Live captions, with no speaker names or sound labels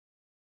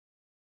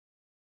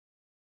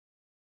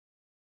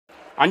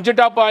5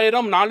 top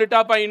 1000, 4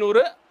 top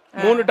 500,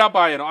 3 top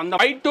 1000. அந்த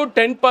 5 to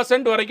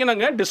 10% வரைக்கும்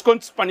நாங்க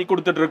டிஸ்கவுண்ட்ஸ் பண்ணி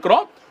கொடுத்துட்டு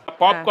இருக்கோம்.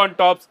 பாப்கார்ன்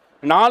டாப்ஸ்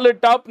 4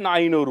 டாப்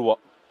 500 ரூபாய்.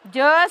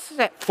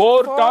 Just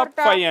 4 top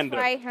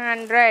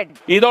 500.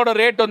 இதோட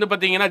ரேட் வந்து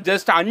பாத்தீங்கன்னா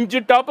ஜஸ்ட்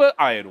 5 டாப்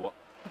 1000 ரூபாய்.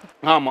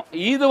 ஆமா,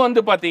 இது வந்து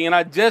பாத்தீங்கன்னா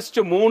ஜஸ்ட்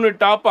 3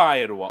 டாப்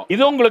 1000 ரூபாய்.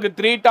 இது உங்களுக்கு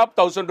 3 டாப்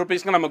 1000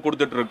 ரூபீஸ்க்கு நம்ம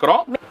கொடுத்துட்டு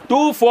இருக்கோம்.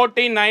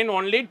 249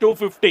 only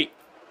 250.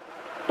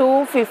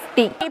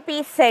 250 3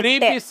 piece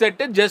set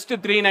just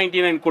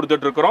 399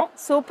 கொடுத்துட்டு இருக்கோம்.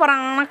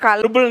 சூப்பரான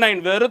கலர்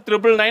 999 வெறும்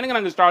 999க்கு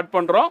நாங்க ஸ்டார்ட்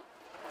பண்றோம்.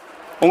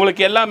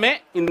 உங்களுக்கு எல்லாமே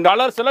இந்த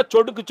கலர்ஸ் எல்லாம்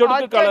சொடுக்கு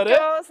கலர்.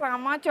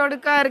 செம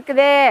சொடுக்கா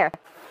இருக்குதே.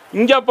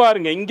 இங்க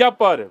பாருங்க, இங்க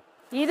பாரு.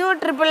 இது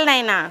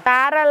 999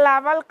 வேற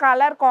லெவல்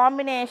கலர்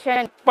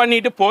காம்பினேஷன்.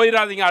 பண்ணிட்டு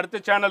போயிராதீங்க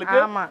அடுத்த சேனலுக்கு.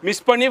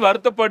 மிஸ் பண்ணி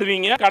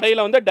வருத்தப்படுவீங்க.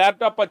 கடையில வந்து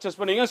டைரக்டா பர்ச்சேஸ்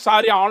பண்ணுவீங்க.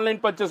 சாரி,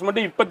 ஆன்லைன் பர்ச்சேஸ்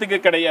மட்டும் இப்போதைக்கு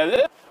கிடையாது.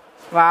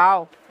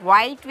 Wow,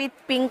 white with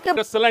pink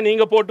dress எல்லாம்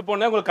நீங்க போட்டு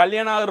போனா உங்களுக்கு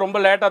கல்யாணம் ரொம்ப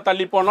லேட்டா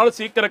தள்ளி போனாலும்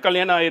சீக்கிரம்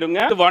கல்யாணம்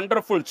ஆயிருங்க.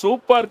 Wonderful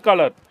super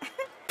colour.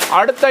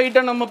 அடுத்த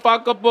ஐட்டம் நம்ம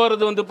பார்க்க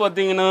போறது வந்து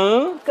பாத்தீங்கன்னா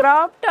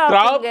கிராப்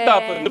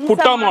டாப்.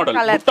 புட்டா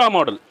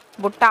மாடல்.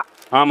 புட்டா.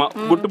 ஆமா,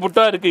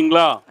 புட்டா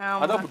இருக்குங்களா?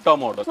 அதான் புட்டா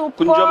மாடல்.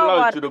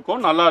 குஞ்சம்லாம்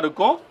வச்சிருக்கோம், நல்லா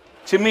இருக்கும்.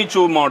 ஜிம்மி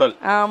சூ மாடல்.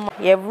 ஆமா,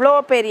 எவ்வளோ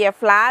பெரிய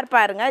ஃப்ளார்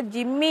பாருங்க.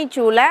 Jimmy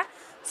சூல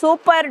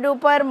super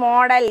duper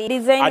model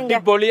design.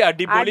 அடிபொலி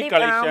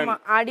collection.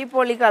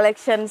 அடிபொலி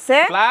collections.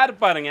 Flower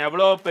பாருங்க,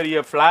 எவ்வளவு பெரிய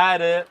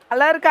ஃப்ளார்.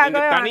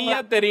 கலருக்காக தனியா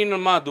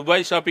தெரியணுமா?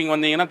 துபாய் ஷாப்பிங்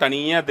வந்தீங்கன்னா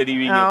தனியா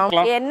தெரிவீங்க.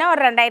 என்ன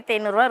ஒரு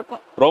 2500 ரூபாய்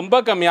இருக்கும்.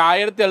 ரொம்ப கம்மி,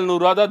 1700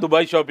 ரூபாய் தான்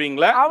துபாய்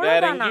ஷாப்பிங்ல.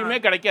 வேற எங்கேயுமே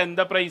கிடைக்க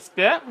இந்த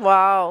பிரைஸ்க்கு.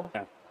 வாவ்,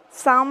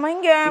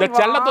 சமங்க. இந்த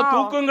செல்லத்தை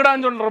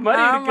தூக்குங்கடான்னு சொல்ற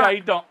மாதிரி இருக்கு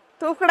ஐட்டம்.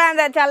 தூக்குடா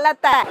இந்த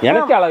செல்லத்தை.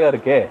 எனக்கு அழகா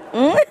இருக்கு.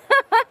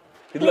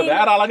 இதுல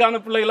வேற அழகான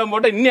பிள்ளைகளும்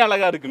போட்டா இன்னும்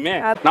அழகா இருக்குமே.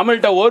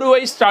 நம்மள்ட்ட 1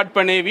 வயசு ஸ்டார்ட்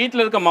பண்ணி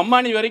வீட்டுல இருக்க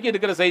மம்மானி வரைக்கும்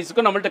இருக்கிற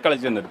சைஸ்க்கு நம்மள்ட்ட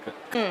கலெக்ஷன் இருக்கு.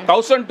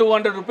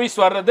 1200 ரூபீஸ்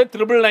வர்றது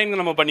 999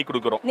 நம்ம பண்ணி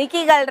கொடுக்குறோம்.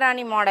 நிக்கி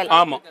கல்ராணி மாடல்.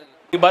 ஆமா,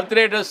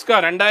 பர்த்டே ட்ரெஸ்க்கு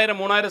 2000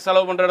 3000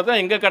 செலவு பண்றத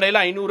எங்க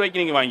கடையில 500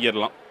 ரூபாய்க்கு நீங்க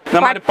வாங்கிடலாம்.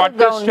 இந்த மாதிரி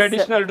பட்டு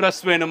ட்ரெடிஷனல்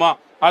ட்ரெஸ் வேணுமா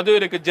அது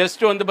இருக்கு.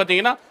 ஜஸ்ட் வந்து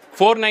பாத்தீங்கன்னா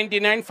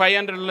 499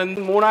 500ல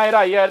இருந்து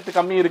 3000 5000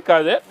 கம்மி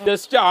இருக்காது.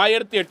 ஜஸ்ட்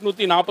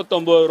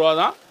 1849 ரூபா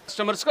தான்.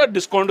 கஸ்டமர்ஸ்க்கு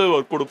டிஸ்கவுண்ட்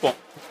கொடுப்போம்.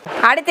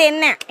 அடுத்து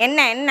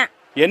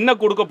என்ன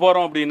கொடுக்க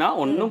போறோம் அப்படின்னா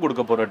ஒன்னும்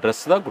கொடுக்க போற ட்ரெஸ்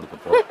தான் கொடுக்க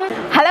போறோம்.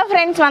 ஹலோ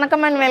ஃப்ரெண்ட்ஸ்,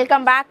 வணக்கம் and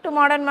welcome back to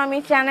modern mummy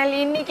channel.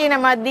 இன்னைக்கு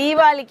நம்ம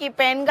தீபாவளிக்கு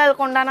பெண்கள்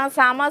கொண்டான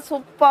செம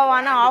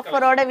சூப்பரான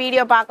ஆஃபரோட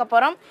வீடியோ பார்க்க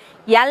போறோம்.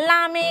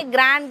 எல்லாமே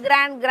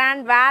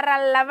கிராண்ட் வேற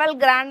லெவல்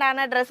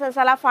கிராண்டான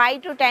ட்ரெஸ்ஸஸ் எல்லாம்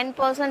 5 to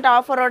 10%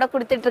 ஆஃபரோட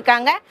கொடுத்துட்டு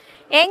இருக்காங்க.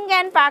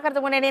 எங்கன்னு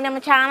பார்க்கறதுக்கு முன்னாடி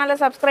நம்ம சேனலை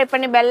சப்ஸ்கிரைப்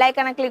பண்ணி பெல்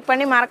ஐக்கனை கிளிக்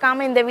பண்ணி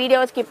மறக்காம இந்த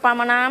வீடியோவை ஸ்கிப்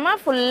பண்ணாம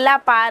ஃபுல்லா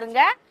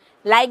பாருங்க.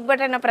 லைக்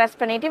பட்டனை ப்ரெஸ்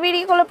பண்ணிட்டு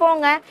வீடியோக்குள்ள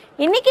போங்க.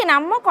 இன்னைக்கு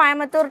நம்ம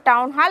கோயம்புத்தூர்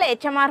டவுன் ஹால்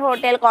HMR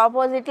ஹோட்டலுக்கு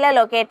ஆப்போசிட்ல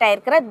லொக்கேட்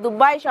ஆயிருக்கிற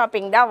துபாய்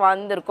ஷாப்பிங் தான்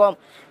வந்திருக்கோம்.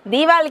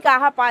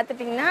 தீபாவளிக்காக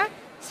பார்த்துட்டிங்கன்னா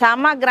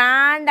செம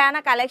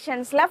கிராண்டான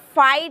கலெக்ஷன்ஸில்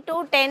 5 to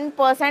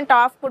 10%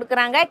 ஆஃப்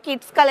கொடுக்குறாங்க.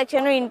 கிட்ஸ்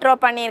கலெக்ஷனும் இன்ட்ரோ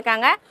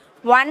பண்ணியிருக்காங்க.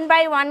 1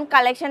 by 1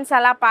 கலெக்ஷன்ஸ்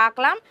எல்லாம்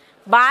பார்க்கலாம்.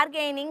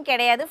 பார்கெனிங்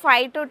கிடையாது.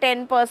 5 to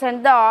 10%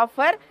 தான்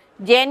ஆஃபர்.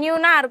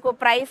 ஜென்யூனாக இருக்கும்.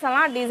 ப்ரைஸ்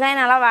எல்லாம் டிசைன்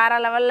எல்லாம் வேற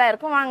லெவலில்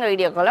இருக்கும். வாங்க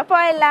வீடியோக்குள்ள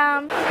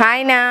போயிடலாம்.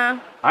 ஹாய்ண்ணா.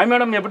 ஹாய்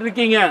மேடம், எப்படி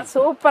இருக்கீங்க?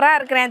 சூப்பராக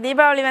இருக்கிறேன்.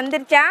 தீபாவளி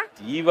வந்துருச்சா?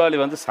 தீபாவளி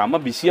வந்து செம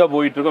பிஸியாக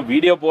போயிட்டு இருக்கோம்.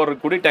 வீடியோ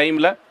போடுறதுக்கு கூட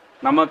டைம்ல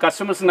நம்ம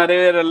கஸ்டமர்ஸ் நிறைய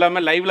பேர்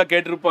எல்லாமே லைவ்ல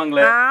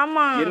கேட்டிருப்பாங்களே,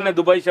 என்ன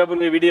துபாய்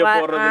ஷாப்பிங் வீடியோ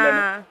போடுறது இல்ல,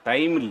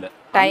 டைம் இல்ல.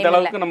 அந்த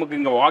அளவுக்கு நமக்கு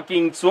இங்க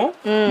வாக்கிங்ஸும்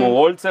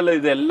ஹோல்சேல்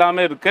இது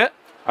எல்லாமே இருக்கு.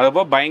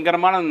 அதுபோல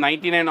பயங்கரமான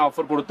 99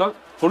 ஆஃபர் கொடுத்தோம்.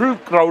 ஃபுல்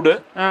கிரவுடு,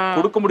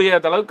 கொடுக்க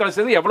முடியாத அளவுக்கு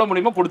கழிச்சது எவ்வளவு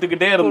முடியுமோ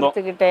கொடுத்துக்கிட்டே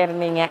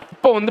இருந்தீங்க.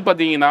 இப்போ வந்து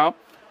பாத்தீங்கன்னா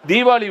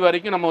தீபாவளி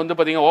வரைக்கும் நம்ம வந்து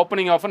பாத்தீங்கன்னா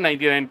ஓப்பனிங் ஆஃபர்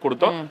 99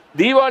 கொடுத்தோம்.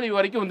 தீபாவளி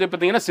வரைக்கும் வந்து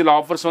பாத்தீங்கன்னா சில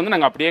ஆஃபர்ஸ் வந்து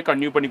நாங்க அப்படியே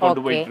கன்டினியூ பண்ணி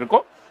கொண்டு போயிட்டு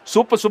இருக்கோம்.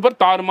 Super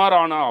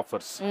தாறுமாறான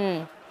offers.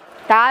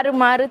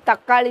 தாறுமாறு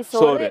தக்காளி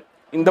சோறு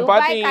இந்த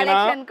பாத்தீங்கன்னா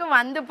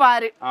வந்து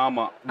பாரு.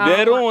 ஆமா,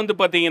 வெறும் வந்து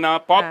பாத்தீங்கன்னா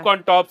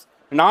பாப்கார்ன் டாப்ஸ்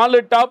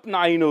 4 டாப்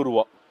 500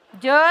 ரூபாய்.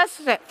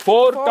 Just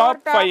 4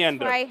 top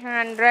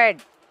 500.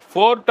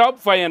 4 டாப்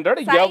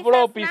 500.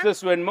 எவ்வளவு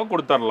பீசஸ் வேணுமோ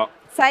கொடுத்துடலாம்.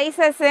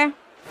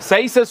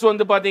 சைஸஸ்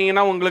வந்து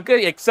பாத்தீங்கன்னா உங்களுக்கு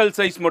எக்ஸ்எல்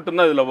சைஸ் மட்டும்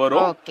தான் இதுல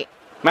வரும். ஓகே,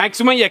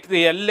 மேக்ஸிமம்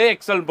எல்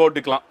எக்ஸ்எல்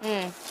போட்டுக்கலாம்.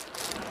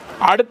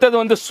 அடுத்தது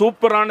வந்து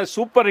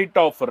சூப்பர்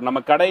ஹிட் ஆஃபர்.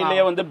 நம்ம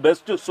கடையிலேயே வந்து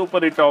பெஸ்ட்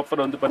சூப்பர் ஹிட்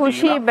ஆஃபர் வந்து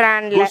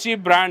பாத்தீங்கன்னா குஷி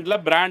பிராண்ட்ல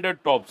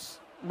பிராண்டட் டாப்ஸ்.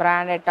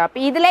 Branded top.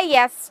 இதுல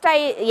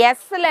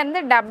எஸ்ல இருந்து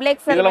டபுள்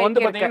எக்ஸ்எல். இதுல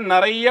வந்து பாத்தீங்கன்னா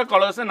நிறைய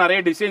கலர்ஸ் நிறைய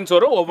டிசைன்ஸ்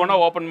வரும். ஒவ்வொன்றா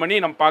ஓபன் பண்ணி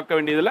நம்ம பார்க்க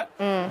வேண்டியதுல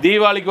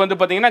தீபாவளிக்கு வந்து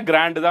பாத்தீங்கன்னா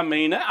கிராண்ட் தான்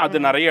மெயின்.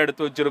 அது நிறைய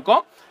எடுத்து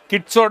வச்சிருக்கோம்.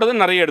 கிட்ஸோடது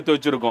நிறைய எடுத்து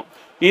வச்சிருக்கோம்.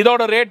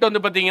 இதோட ரேட்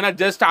வந்து பாத்தீங்கன்னா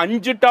ஜஸ்ட்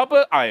 5 டாப்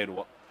 1000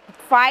 ரூபாய்.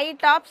 5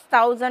 டாப்ஸ்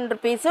 1000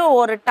 rupees.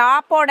 ஒரு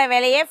டாப்போட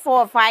விலையே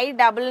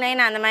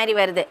 599 அந்த மாதிரி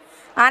வருது.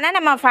 ஆனா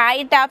நம்ம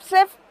 5 டாப்ஸ்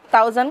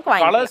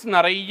 1000 கலர்ஸ்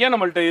நிறைய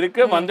நம்மள்ட்ட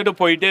இருக்கு. வந்துட்டு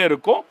போயிட்டே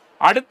இருக்கும்.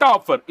 அடுத்த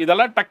ஆஃபர்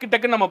இதெல்லாம்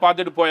டக்கு நம்ம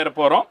பார்த்துட்டு போயிட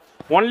போறோம்.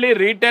 ஒன்லி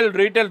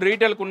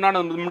ரீட்டைலுக்கு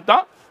உண்டான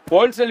தான்.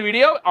 ஹோல்சேல்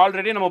வீடியோ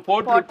ஆல்ரெடி நம்ம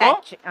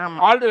போட்டுருக்கோம்.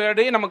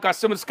 ஆல்ரெடி நம்ம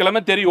கஸ்டமர்ஸ்க்கு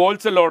எல்லாமே தெரியும்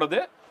ஹோல்சேலோடது.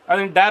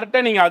 அது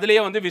டைரக்டா நீங்க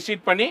அதுலயே வந்து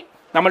விசிட் பண்ணி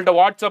நம்மள்ட்ட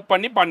வாட்ஸ்அப்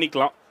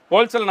பண்ணிக்கலாம்.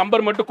 ஹோல்சேல்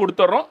நம்பர் மட்டும்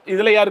கொடுத்துறோம்.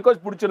 இதுல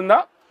யாருக்கும் பிடிச்சிருந்தா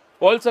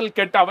ஹோல்சேல்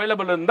கெட்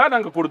அவைலபிள் இருந்தா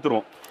நாங்க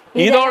கொடுத்துருவோம்.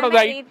 இதோட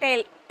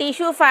ரீட்டைல்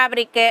டிஷ்யூ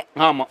ஃபேப்ரிக்.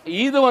 ஆமா,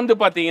 இது வந்து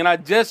பாத்தீங்கன்னா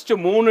ஜஸ்ட்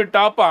 3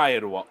 டாப் 1000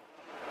 ரூபாய்.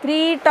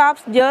 3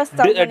 டாப்ஸ் ஜஸ்ட்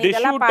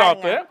டிஷ்யூ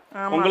டாப்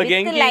உங்களுக்கு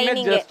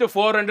எங்கேயுமே ஜஸ்ட்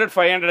 400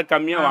 500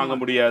 கம்மியா வாங்க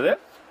முடியாது.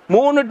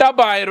 3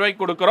 டாப் 1000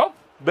 ரூபாய்க்கு கொடுக்குறோம்.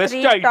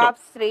 Best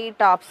item. 3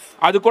 டாப்ஸ்.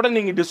 அது கூட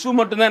நீங்க டிஷ்யூ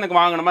மட்டும் தான் எனக்கு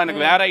வாங்கணுமா,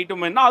 எனக்கு வேற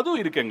ஐட்டம் வேணா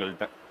அதுவும் இருக்கு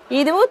எங்கள்கிட்ட.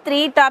 இதுவும்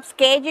 3 டாப்ஸ்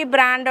கேஜி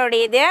பிராண்டோட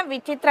இது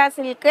விசித்ரா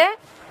சில்க்.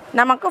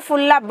 நமக்கு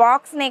ஃபுல்லா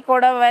பாக்ஸ்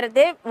நெக்கோட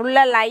வருது,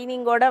 உள்ள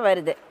லைனிங்கோட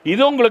வருது.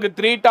 இது உங்களுக்கு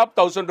 3 டாப்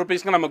 1000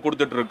 ரூபீஸ்க்கு நம்ம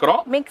கொடுத்துட்டு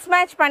இருக்கோம். மிக்ஸ்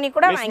மேட்ச் பண்ணி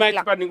கூட வாங்கிக்கலாம். மிக்ஸ்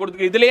மேட்ச் பண்ணி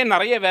கொடுத்து இதுலயே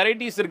நிறைய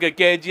வெரைட்டிஸ் இருக்கு.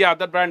 கேஜி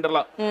அதர் பிராண்ட்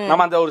எல்லாம்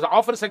நம்ம அந்த ஒரு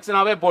ஆஃபர்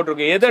செக்ஷனாவே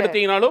போட்டுருக்கோம். எது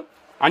எடுத்தீங்கனாலும்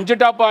 5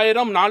 டாப்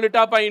 1000, 4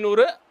 டாப்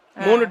 500,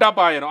 3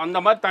 டாப் 1000 அந்த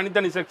மாதிரி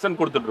தனித்தனி செக்ஷன்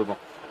கொடுத்துட்டு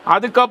இருக்கோம்.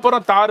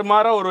 அதுக்கப்புறம்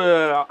தாறுமாற ஒரு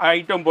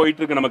ஐட்டம் போயிட்டு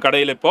இருக்கு நம்ம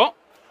கடையில. இப்போ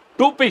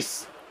 2 piece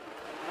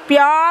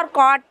pure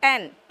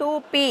cotton 2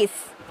 piece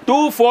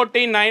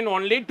 249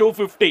 only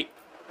 250.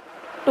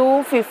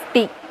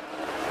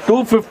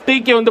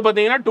 250க்கு வந்து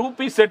பாத்தீங்கன்னா 2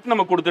 பீஸ் செட்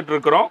நம்ம கொடுத்துட்டு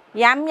இருக்கோம்.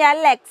 ML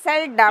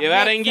XL double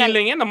வேற எங்கேயும்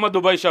இல்லைங்க, நம்ம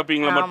துபாய்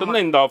ஷாப்பிங்ல மட்டும்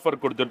தான் இந்த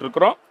ஆஃபர் கொடுத்துட்டு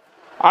இருக்கோம்.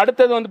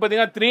 அடுத்தது வந்து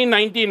பாத்தீங்கன்னா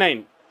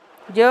 399.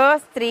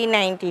 ஜஸ்ட்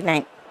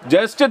 399.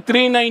 ஜஸ்ட்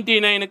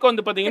 399க்கு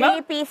வந்து பாத்தீங்கன்னா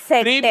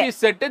 3 பீஸ்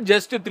செட்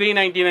ஜஸ்ட்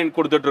 399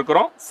 கொடுத்துட்டு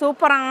இருக்கோம்.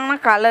 சூப்பரான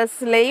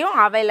கலர்ஸ்லயும்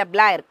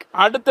அவேலபிளா இருக்கு.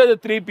 அடுத்தது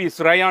 3 piece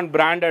rayon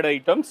branded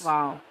items.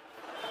 Wow.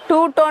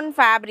 2 tone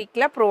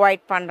ஃபேப்ரிக்ல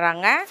provide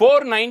பண்றாங்க.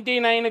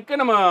 499க்கு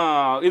நம்ம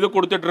இது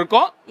கொடுத்துட்டு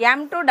இருக்கோம்.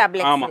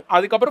 M2XX. ஆமா,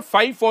 அதுக்கு அப்புறம்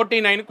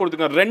 549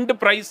 கொடுத்துருக்கோம். ரெண்டு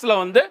பிரைஸ்ல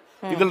வந்து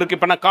இதுல இருக்கு.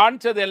 இப்ப நான்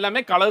காமிச்சது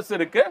எல்லாமே கலர்ஸ்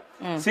இருக்கு.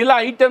 சில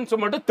ஐட்டம்ஸ்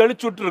மட்டும்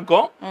தெளிச்சுட்டு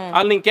இருக்கோம்.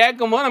 அது நீங்க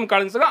கேட்கும்போது நம்ம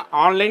கலர்ஸ்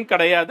ஆன்லைன்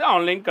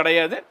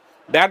கிடையாது.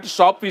 டைரக்ட்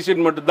ஷாப்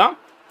விசிட் மட்டும் தான்.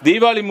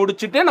 தீபாவளி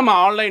முடிச்சிட்டு நம்ம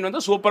ஆன்லைன்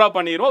வந்து சூப்பரா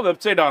பண்ணிடுவோம்.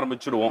 வெப்சைட்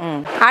ஆரம்பிச்சிடுவோம்.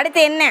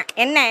 அடுத்து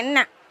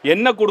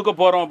என்ன கொடுக்க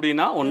போறோம்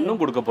அப்படின்னா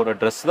ஒன்னும் கொடுக்க போறோம்,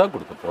 ட்ரெஸ் தான்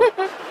கொடுக்க போறோம்.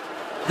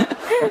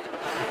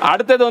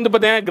 அடுத்தது வந்து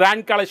பாத்தீங்கன்னா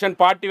கிராண்ட் கலெக்ஷன்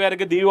பார்ட்டி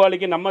வேருக்கு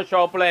தீபாவளிக்கு நம்ம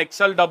ஷாப்ல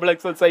XL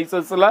XXL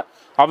சைஸஸ்ல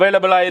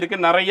அவைலபிளா இருக்கு.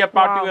 நிறைய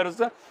பார்ட்டி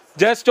வேர்ஸ்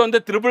ஜஸ்ட் வந்து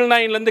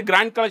 999ல இருந்து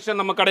கிராண்ட் கலெக்ஷன்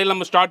நம்ம கடையில்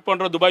நம்ம ஸ்டார்ட்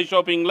பண்றோம் துபாய்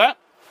ஷாப்பிங்ல.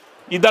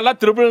 இதெல்லாம்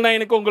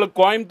 999க்கு உங்களுக்கு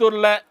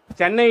கோயம்புத்தூர்ல,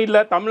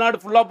 சென்னையில, தமிழ்நாடு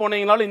ஃபுல்லா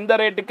போனீங்கனாலும் இந்த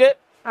ரேட்டுக்கு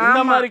இந்த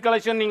மாதிரி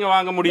கலெக்ஷன் நீங்க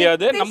வாங்க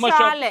முடியாது. நம்ம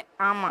ஷாப்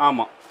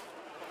ஆமா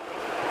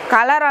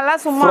கலர்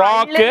எல்லாம் சும்மா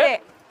ஃப்ராக்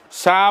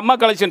சாம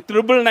கலெக்ஷன்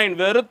 999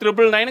 வெறும்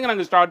 999க்கு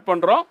நாங்க ஸ்டார்ட்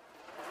பண்றோம்.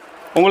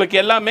 உங்களுக்கு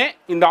எல்லாமே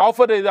இந்த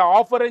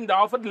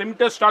ஆஃபர்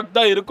லிமிட்டட் ஸ்டாக்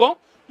தான் இருக்கும்.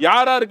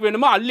 யாருக்கு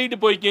வேணுமோ அள்ளிட்டு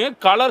போய்க்கீங்க.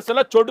 கலர்ஸ்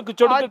எல்லாம் சொடுக்கு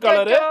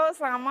கலரு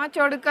செம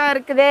சொடுக்கா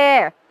இருக்குதே.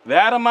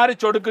 வேற மாதிரி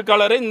சொடுக்கு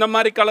கலரு. இந்த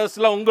மாதிரி கலர்ஸ்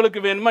எல்லாம்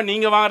உங்களுக்கு வேணுமா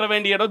நீங்க வர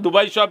வேண்டிய இடம்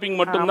துபாய் ஷாப்பிங்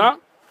மட்டும்தான்.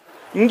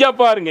 இங்க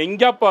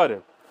பாரு.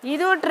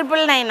 இது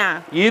 999.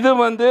 இது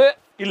வந்து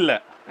இல்ல,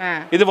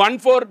 இது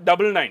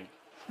 1499.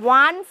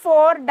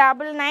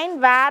 1499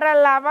 வேற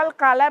level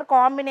colour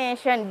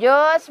combination.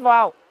 Just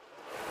wow.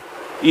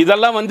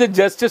 இதெல்லாம் வந்து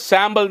ஜஸ்ட்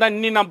சாம்பிள் தான்.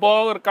 இன்னி நான்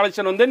போகிற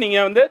கலெக்ஷன் வந்து நீங்க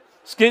வந்து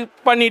ஸ்கிப்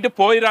பண்ணிட்டு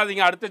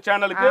போயிடாதீங்க. அடுத்த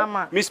சேனலுக்கு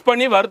மிஸ்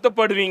பண்ணி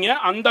வருத்தப்படுவீங்க.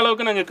 அந்த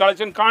அளவுக்கு நாங்க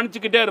கலெக்ஷன்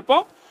காணிச்சுக்கிட்டே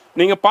இருப்போம்.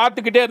 நீங்க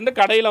பாத்துக்கிட்டே இருந்து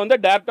கடையில வந்து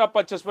டைரக்டா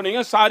பர்ச்சேஸ்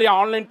பண்ணுவீங்க. சாரி,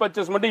 ஆன்லைன்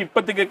பர்ச்சேஸ் மட்டும்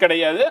இப்போதைக்கு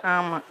கிடையாது.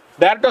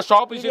 டைரக்டா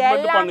ஷாப் விசிட்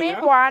மட்டும்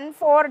பண்ணுங்க.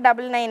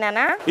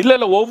 1499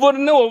 இல்ல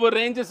ஒவ்வொரு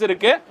ரேஞ்சஸ்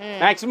இருக்கு.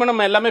 மேக்ஸிமம்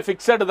நம்ம எல்லாமே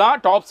ஃபிக்ஸட் தான்.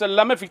 டாப்ஸ்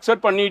எல்லாமே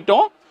ஃபிக்ஸட்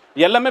பண்ணிட்டோம்.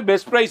 எல்லாமே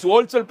பெஸ்ட் பிரைஸ்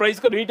ஹோல்சேல்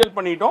பிரைஸ்க்கு ரீட்டைல்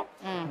பண்ணிட்டோம்.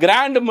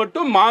 கிராண்ட்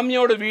மட்டும்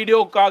மாமியோட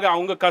வீடியோக்காக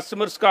அவங்க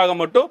கஸ்டமர்ஸ்க்காக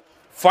மட்டும்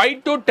 5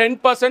 to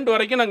 10%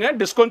 வரைக்கும் நாங்க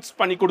டிஸ்கவுண்ட்ஸ்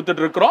பண்ணி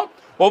கொடுத்துட்டு இருக்கோம்.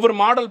 ஒவ்வொரு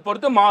மாடல்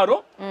பொறுத்து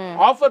மாறும்.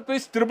 ஆஃபர்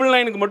பிரைஸ்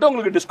 999க்கு மட்டும்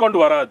உங்களுக்கு டிஸ்கவுண்ட்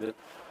வராது.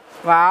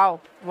 Wow.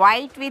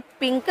 White with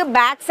pink,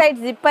 back side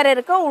zipper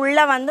இருக்கு.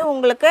 உள்ள வந்து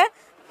உங்களுக்கு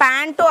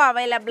பேண்டும்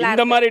அவைலபிளா இருக்கு.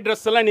 இந்த மாதிரி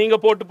Dress எல்லாம் நீங்க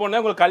போட்டு போனா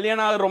உங்களுக்கு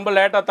கல்யாணம் ரொம்ப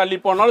லேட்டா தள்ளி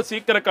போனாலும்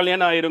சீக்கிரம்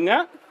கல்யாணம் ஆயிருங்க.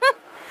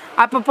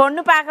 அப்ப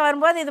பொண்ணு பார்க்க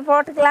வரும்போது இது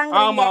போட்டுக்கலாம்.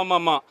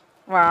 ஆமா.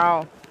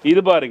 வாவ்.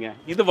 இது பாருங்க,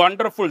 இது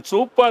வண்டர்ஃபுல்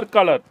சூப்பர்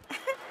கலர்.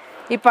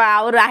 இப்ப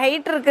ஒரு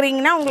ஹைட்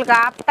இருக்குறீங்கன்னா உங்களுக்கு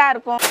ஆப்டா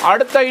இருக்கும்.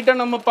 அடுத்த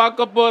ஐட்டம் நம்ம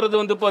பார்க்க போறது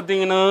வந்து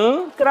பாத்தீங்கன்னா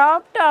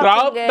கிராப்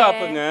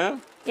டாப்ங்க.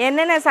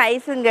 என்னென்ன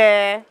சைஸ்ங்க?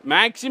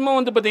 மேக்ஸிமம்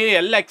வந்து பாத்தீங்கன்னா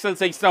LXL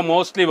சைஸ் தான்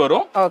மோஸ்ட்லி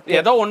வரும்.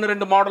 ஏதோ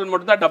 1-2 மாடல்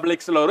மட்டும் தான்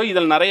XXL வரும்.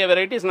 இதுல நிறைய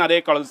வெரைட்டிஸ்,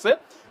 நிறைய colours.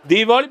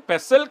 Deepavali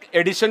special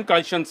edition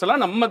collections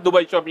எல்லாம் நம்ம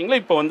துபாய்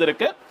ஷாப்பிங்ல இப்போ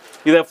வந்திருக்கு.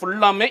 இத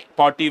ஃபுல்லாமே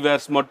பார்ட்டி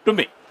வேர்ஸ்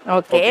மட்டுமே.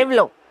 ஓகே.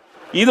 எவ்வளவு?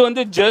 இது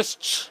வந்து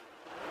ஜஸ்ட்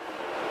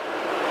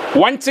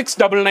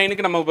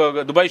 1699க்கு நம்ம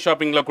துபாய்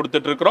ஷாப்பிங்ல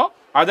கொடுத்துட்டு இருக்கோம்.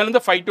 அதுல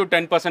இருந்து 5 to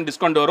 10%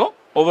 டிஸ்கவுண்ட் வரும்.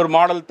 ஒவ்வொரு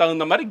மாடல்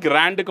தகுந்த மாதிரி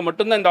கிராண்டுக்கு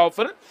மட்டும் தான் இந்த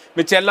ஆஃபர்.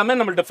 மிச்சம் எல்லாமே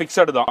நம்மள்ட்ட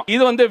ஃபிக்ஸட் தான்.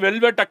 இது வந்து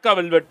வெல்வெட், அக்கா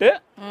வெல்வெட்.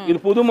 இது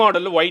புது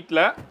மாடல்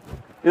ஒயிட்ல.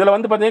 இதுல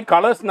வந்து பாத்தீங்கன்னா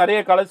கலர்ஸ்,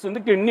 நிறைய கலர்ஸ்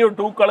வந்து இன்னும்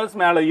 2 கலர்ஸ்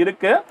மேல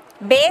இருக்கு.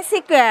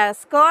 பேசிக்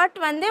ஸ்கர்ட்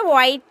வந்து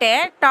ஒயிட்,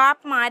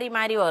 டாப் மாறி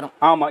வரும்.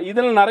 ஆமா,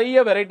 இதுல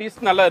நிறைய வெரைட்டிஸ்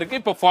நல்லா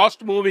இருக்கு. இப்போ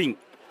ஃபாஸ்ட் மூவிங்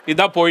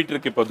இதான் போயிட்டு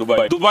இருக்கு. இப்போ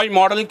துபாய்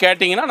மாடல்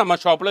கேட்டீங்கன்னா நம்ம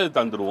ஷாப்ல இது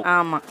தந்துருவோம்.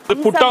 ஆமா.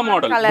 புட்டா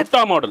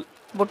மாடல்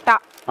புட்டா.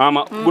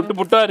 ஆமா புட்டு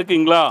புட்டா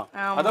இருக்குங்களா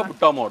அதான்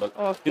புட்டா மாடல்.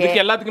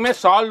 இதுக்கு எல்லாத்துக்குமே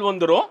ஷால்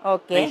வந்துரும்.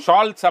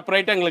 ஷால்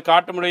செப்பரேட்டா எங்களுக்கு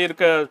காட்ட முடிய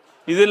இருக்க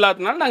இது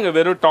இல்லாதனால நாங்க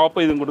வெறும் டாப்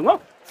இது கொடுங்க.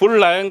 Full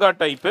lehenga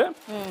type.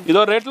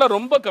 இதோட ரேட்ல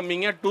ரொம்ப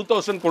கம்மிங்க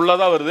 2000 குள்ள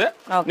தான் வருது.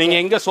 நீங்க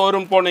எங்க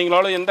ஷோரூம்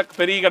போனீங்களோ எந்த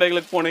பெரிய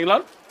கடைகளுக்கு போனீங்களோ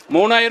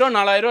 3000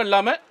 4000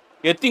 எல்லாமே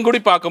எத்தியும் கூட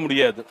பார்க்க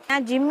முடியாது.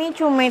 ஜிம்மி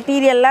சூ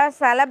மெட்டீரியல்ல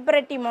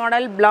செலிபிரிட்டி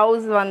மாடல்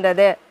பிளவுஸ்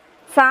வந்தது.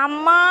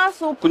 செம்ம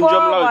சூப்பர்.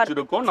 குஞ்சம்லாம்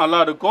வச்சிருக்கோம் நல்லா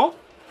இருக்கும்.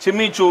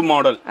 ஜிம்மி சூ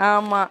மாடல்.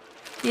 ஆமா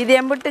இது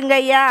எம்பிட்டுங்க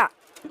ஐயா?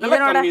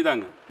 இதனோட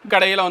கம்மிதாங்க.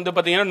 கடையில வந்து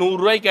பாத்தீங்கன்னா 100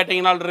 ரூபாய்க்கு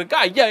கேட்டீங்கனால இருக்கு,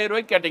 5000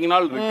 ரூபாய்க்கு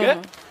கேட்டீங்கனால இருக்கு.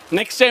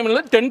 நெக்ஸ்ட்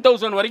டைம்ல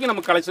 10000 வரைக்கும்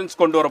நம்ம கலெக்ஷன்ஸ்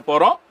கொண்டு வர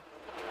போறோம்.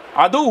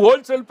 அதுவும்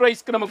ஹோல்சேல்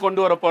பிரைஸ்க்கு நம்ம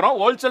கொண்டு வர போறோம்.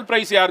 ஹோல்சேல்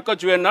பிரைஸ்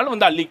யாருக்காச்சும் வேணும்னாலும்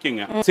வந்து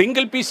அள்ளிக்குங்க.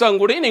 சிங்கிள் பீஸ்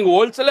கூட நீங்க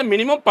ஹோல்சேல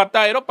மினிமம்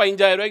 10000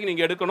 15000 ரூபாய்க்கு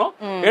நீங்க எடுக்கணும்.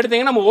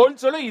 எடுத்தீங்கன்னா நம்ம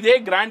ஹோல்சேல இதே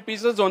கிராண்ட்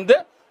பீசஸ் வந்து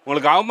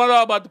உங்களுக்கு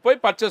அகமதாபாத்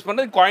போய் பர்ச்சேஸ்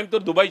பண்றது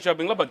கோயம்புத்தூர் துபாய்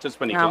ஷாப்பிங்ல பர்ச்சேஸ்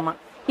பண்ணிக்கலாம்.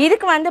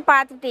 இதுக்கு வந்து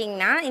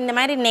பாத்துட்டீங்கன்னா இந்த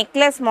மாதிரி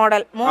நெக்லஸ்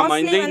மாடல்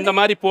இந்த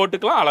மாதிரி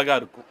போட்டுக்கலாம் அழகா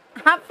இருக்கும்.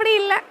 அப்படி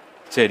இல்ல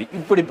சரி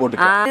இப்படி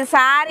போட்டுக்கலாம்.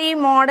 சாரி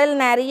மாடல்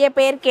நிறைய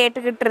பேர்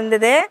கேட்டுக்கிட்டு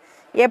இருந்தது.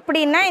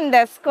 எப்படின்னா இந்த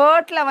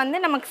ஸ்கர்ட்ல வந்து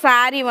நமக்கு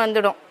சாரி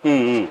வந்துடும்.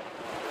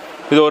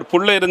 இது ஒரு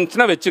புள்ள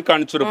இருந்துச்சுன்னா வச்சு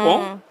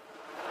காமிச்சிருப்போம்.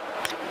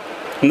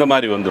 இந்த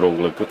மாதிரி வந்துரும்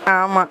உங்களுக்கு.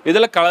 ஆமா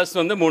இதுல கலர்ஸ்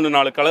வந்து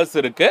 3-4 கலர்ஸ்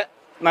இருக்கு.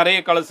 நிறைய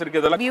கலர்ஸ் இருக்கு.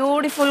 இதெல்லாம்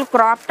beautiful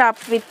crop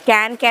top with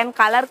can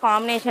colour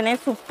காம்பினேஷனே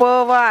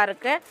சூப்பர்வா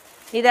இருக்கு.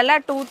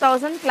 இதெல்லாம்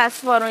 2000 பிளஸ்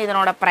வரும்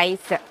இதனோட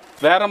பிரைஸ்.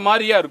 வேற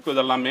மாதிரியா இருக்கும்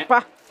இதெல்லாமே.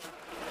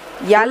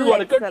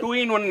 எல்லுக்கு 2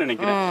 in 1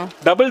 நினைக்கிறேன்.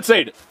 Double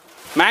side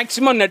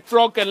maximum net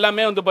frock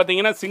எல்லாமே வந்து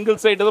பாத்தீங்கன்னா சிங்கிள்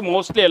சைடு தான்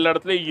மோஸ்ட்லி எல்லா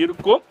இடத்துலயும்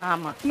இருக்கும்.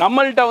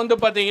 நம்மள்ட்ட வந்து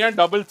பாத்தீங்கன்னா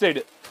டபுள்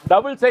சைடு.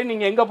 டபுள் சைடு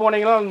நீங்க எங்க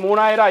போனீங்கன்னா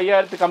 3000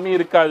 5000 கம்மி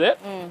இருக்காது.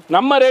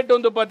 நம்ம ரேட்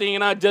வந்து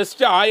பாத்தீங்கன்னா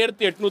ஜஸ்ட்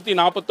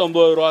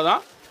 1849 ரூபா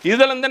தான்.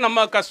 இதுல இருந்து நம்ம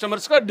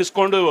கஸ்டமர்ஸ்க்கு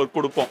டிஸ்கவுண்ட்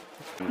கொடுப்போம்.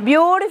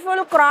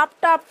 Beautiful crop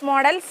top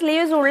model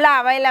sleeves உள்ள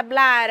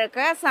அவைலபிளா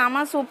இருக்கு.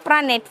 செம சூப்பரா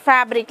நெட்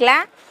ஃபேப்ரிக்ல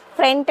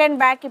ஃப்ரண்ட் அண்ட்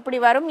பேக் இப்படி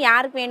வரும்.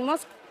 யாருக்கு வேணுமோ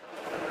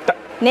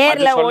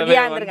நேர்ல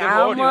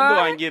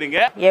வாங்கிருங்க.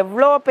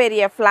 எவ்வளோ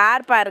பெரிய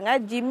ஃபிளார் பாருங்க.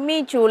 Jimmy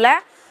சூல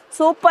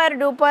super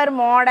duper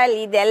model.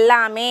 இது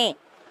எல்லாமே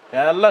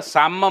எல்லாம்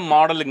செம்ம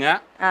மாடலுங்க.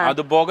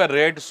 அது போக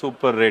ரேட்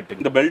சூப்பர் ரேட்.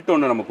 இந்த பெல்ட்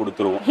ஒன்னு நம்ம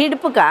கொடுத்துருவோம்.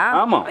 இடுப்புக்கா?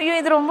 ஆமா. ஐயோ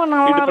இது ரொம்ப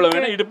நல்லா இருக்கு. இடுப்புல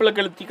வேணா இடுப்புல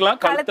கழட்டிக்கலாம்,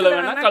 கழுத்துல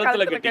வேணா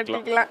கழுத்துல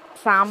கட்டிக்கலாம்.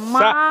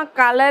 செம்ம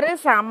கலர்,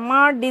 செம்ம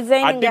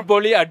டிசைன்.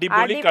 அடிபொலி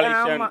அடிபொலி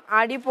கலெக்ஷன்.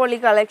 அடிபொலி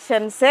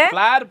கலெக்ஷன்ஸ்.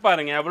 ஃபிளார்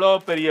பாருங்க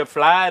எவ்வளவு பெரிய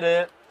ஃபிளார்.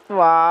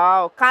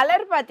 வாவ்.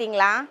 கலர்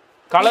பாத்தீங்களா?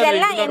 கலர்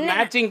என்ன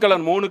மேட்சிங்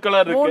கலர் 3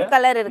 கலர் இருக்கு. 3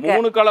 கலர் இருக்கு.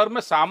 3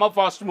 கலருமே செம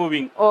fast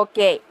moving.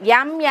 Okay.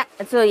 Am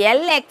so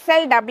L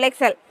XL double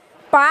XL.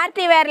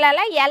 Party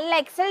வேர்ல L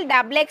XL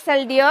double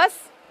XL டியோஸ்.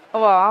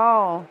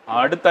 Wow.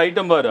 அடுத்த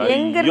ஐட்டம் பாரு.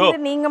 எங்க இருந்து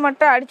நீங்க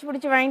மட்டும் அடிச்சு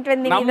பிடிச்சு வாங்கிட்டு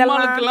வந்தீங்க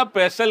இதெல்லாம்? நமக்குலாம்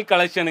ஸ்பெஷல்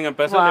கலெக்ஷனுங்க.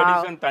 ஸ்பெஷல்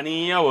எடிஷன்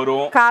தனியா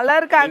வரும்.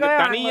 கலர்க்காக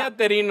தனியா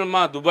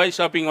தெரியணுமா? துபாய்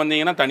ஷாப்பிங்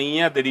வந்தீங்கன்னா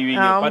தனியா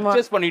தெரிவீங்க.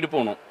 பர்ச்சேஸ் பண்ணிட்டு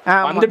போணும்.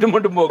 வந்துட்டு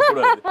மட்டும் போக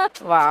கூடாது.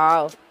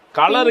 வாவ்.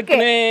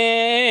 கலருக்குனே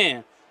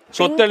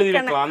சொத்து எழுதி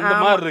வைக்கலாம் அந்த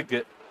மாதிரி இருக்கு.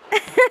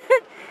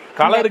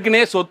 கலருக்குனே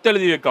சொத்து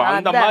எழுதி வைக்கலாம்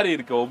அந்த மாதிரி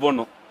இருக்கு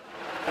ஒவ்வொன்றும்.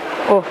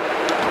 ஓ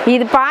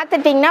இது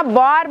பாத்துட்டீங்கன்னா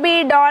Barbie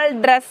doll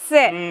Dress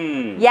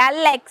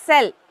L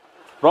XL.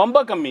 ரொம்ப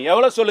கம்மி.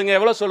 எவ்வளவு சொல்லுங்க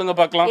எவ்வளவு சொல்லுங்க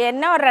பார்க்கலாம்.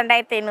 என்ன ஒரு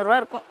 2500 ரூபாய்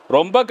இருக்கும்.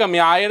 ரொம்ப கம்மி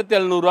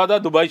 1700 ரூபாய்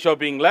தான் துபாய்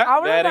ஷாப்பிங்ல.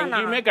 வேற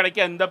எங்கேயுமே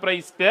கிடைக்காது இந்த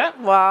பிரைஸ்க்கு.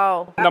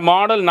 வாவ். இந்த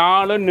மாடல்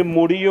 4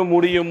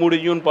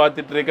 முடியும்னு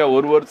பாத்துட்டு இருக்க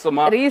ஒரு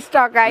வருஷமா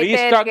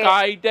ரீஸ்டாக்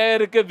ஆயிட்டே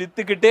இருக்கு.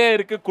 வித்துக்கிட்டே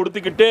இருக்கு,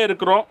 கொடுத்துக்கிட்டே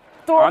இருக்கிறோம்.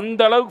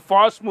 அந்த அளவுக்கு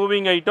ஃபாஸ்ட்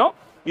மூவிங் ஐட்டம்.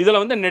 இதுல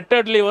வந்து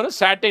நெட்டட்லயே வரும்,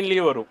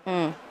 சாட்டின்லயே வரும்.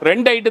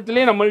 ரெண்டு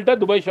ஐட்டத்திலயே நம்மள்ட்ட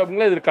துபாய்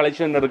ஷாப்பிங்ல இது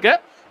கலெக்ஷன் இருக்கு.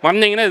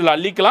 வந்தீங்கன்னா இதுல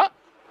அள்ளிக்கலாம்.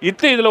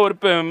 இதுல ஒரு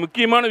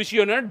முக்கியமான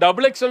விஷயம் என்ன,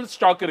 டபுள் எக்ஸ்எல்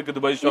ஸ்டாக் இருக்கு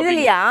துபாய் ஷாப்பிங்.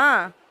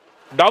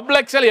 டபுள்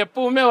எக்ஸ்எல்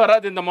எப்பவுமே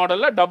வராது இந்த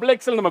மாடல்ல. டபுள்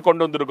எக்ஸ்எல் நம்ம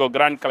கொண்டு வந்திருக்கோம்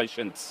கிராண்ட்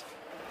கலெக்ஷன்ஸ்.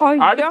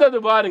 அடுத்தது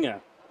பாருங்க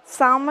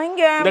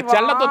சமங்க. இந்த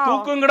செல்லத்தை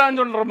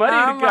தூக்குங்கடான்னு சொல்ற மாதிரி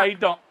இருக்கு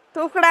ஐட்டம்.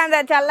 தூக்குடா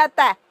இந்த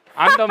செல்லத்தை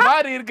அந்த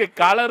மாதிரி இருக்கு.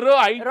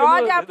 கலரும் ஐட்டம்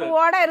ரோஜா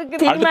பூவோட இருக்கு.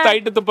 அடுத்த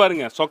ஐட்டத்தை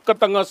பாருங்க.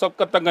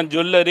 சொக்கத்தங்கம்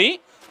ஜுவல்லரி.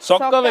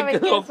 சொக்க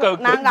வைக்க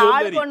நாங்க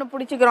ஆளுக்கு ஒன்னு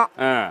பிடிச்சுக்கிறோம்.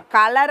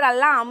 கலர்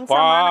எல்லாம்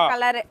அம்சமான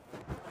கலர்.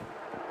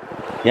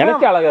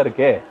 எனக்கு அழகா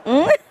இருக்கு.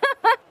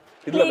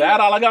 இதுல வேற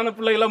அழகான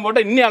பிள்ளைகளை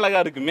போட்டா இன்னும் அழகா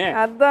இருக்குமே.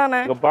 அதானே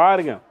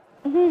பாருங்க.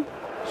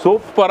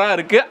 சூப்பரா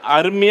இருக்கு,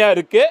 அருமையா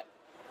இருக்கு.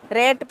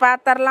 ரேட்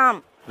பாத்தறலாம்.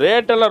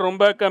 ரேட் எல்லாம்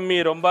ரொம்ப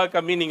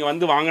கம்மி. நீங்க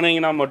வந்து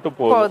வாங்குனீங்கன்னா மட்டும்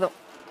போதும்.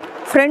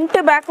 ஃப்ரண்ட்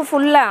பேக்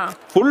ஃபுல்லா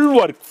ஃபுல்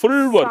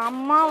ஒர்க்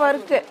அம்மா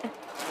ஒர்க்.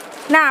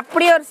 நான்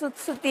அப்படியே ஒரு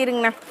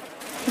சுத்திருங்கண்ணா.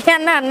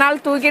 என்ன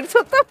நாள் தூக்கிட்டு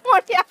சுத்த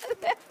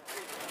முடியாது.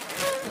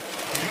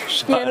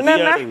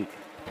 என்னன்னா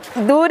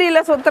தூரியில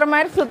சுத்துற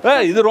மாதிரி சுத்த.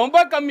 இது ரொம்ப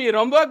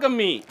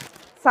கம்மி.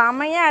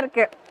 செமையா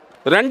இருக்கு.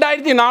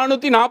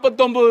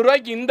 2449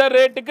 ரூபாய்க்கு. இந்த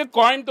ரேட்டுக்கு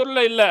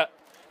கோயம்புத்தூர்ல இல்ல,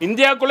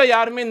 இந்தியாக்குள்ள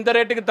யாருமே இந்த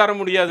ரேட்டுக்கு தர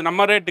முடியாது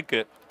நம்ம ரேட்டுக்கு.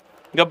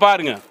 இங்க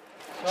பாருங்க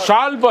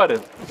ஷால்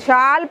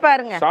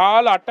பாருங்க.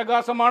 ஷால்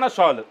அட்டகாசமான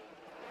ஷால்.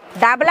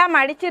 டபுளா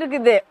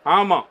மடிச்சிருக்குது.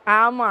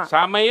 ஆமா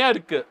செமையா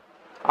இருக்கு.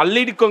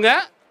 அள்ளிடுக்கோங்க.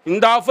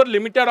 இந்த ஆஃபர்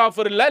லிமிட்டட்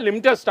ஆஃபர் இல்ல,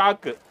 லிமிட்டட்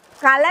ஸ்டாக்.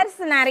 கலர்ஸ்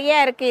நிறைய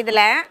இருக்கு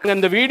இதுல.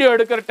 இந்த வீடியோ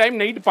எடுக்கிற டைம்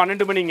நைட்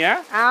 12 மணிங்க.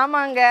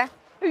 ஆமாங்க.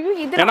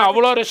 இது ஏன்னா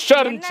அவ்வளோ ரஷ்ஷா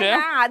இருந்துச்சு.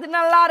 அது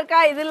நல்லா இருக்கா,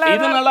 இது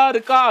நல்லா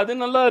இருக்கா, அது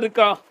நல்லா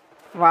இருக்கா?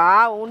 வா,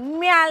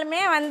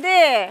 உண்மையாலுமே வந்து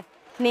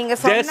நீங்க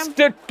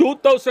ஜஸ்ட்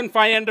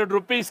 2500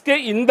 ரூபீஸ்க்கு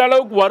இந்த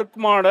அளவுக்கு ஒர்க்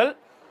மாடல்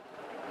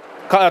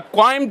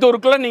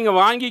கோயம்புத்தூருக்குள்ள நீங்க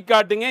வாங்கி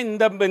காட்டுங்க.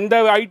 இந்த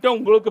ஐட்டம்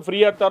உங்களுக்கு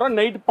ஃப்ரீயா தரோம்.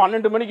 நைட்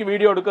 12 மணிக்கு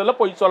வீடியோ எடுக்கிறதுல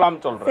போய்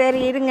சொல்லாம சொல்றேன்.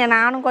 சரி இருங்க,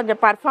 நானும்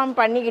கொஞ்சம் பர்ஃபார்ம்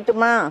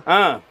பண்ணிக்கிட்டுமா?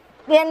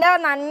 ஏண்டா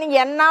நான்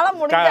என்னால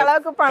முடிஞ்ச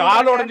அளவுக்கு பண்றேன்.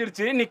 கால்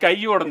உடைஞ்சிருச்சு, நீ கை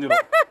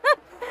உடைஞ்சிரும்.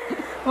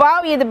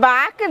 வாவ், இது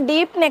பேக்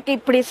டீப் நெக்,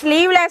 இப்படி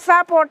ஸ்லீவ்லெஸ்ஸா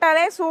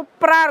போட்டாலே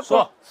சூப்பரா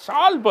இருக்கும்.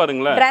 ஷால்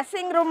பாருங்களேன்.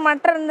 ட்ரெஸ்ஸிங் ரூம்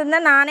மட்டும் இருந்தா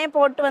நானே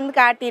போட்டு வந்து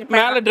காட்டியிருப்பேன்.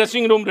 மேல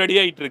ட்ரெஸ்ஸிங் ரூம் ரெடி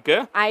ஆயிட்டு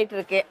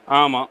இருக்கு.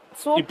 ஆமா,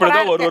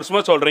 இப்பதான் ஒரு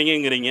வருஷமா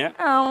சொல்றீங்கங்கறீங்க.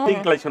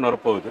 வெட்டிங் கலெக்ஷன் வர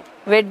போகுது.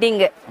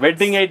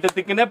 வெட்டிங்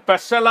ஐட்டத்துக்குன்னு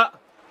ஸ்பெஷலா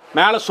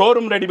மேல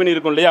ஷோரூம் ரெடி பண்ணி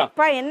இருக்கும் இல்லையா?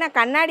 அப்பா, என்ன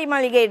கண்ணாடி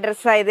மாளிகை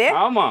ட்ரெஸ்ஸா இது?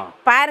 ஆமா,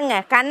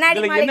 பாருங்க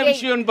கண்ணாடி மாளிகை. என்ன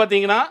விஷயம்னு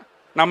பாத்தீங்கன்னா,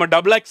 நம்ம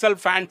டபுள் எக்ஸ்எல்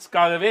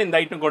ஃபேன்ஸ்க்காகவே இந்த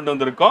ஐட்டம் கொண்டு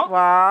வந்திருக்கோம்.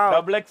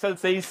 டபுள் எக்ஸ்எல்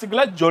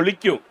சைஸ்க்குல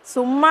ஜொலிக்கும்.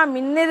 சும்மா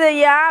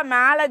மின்னுதையா,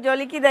 மேல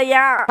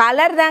ஜொலிக்குதையா.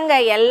 கலர் தாங்க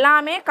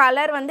எல்லாமே.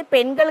 கலர் வந்து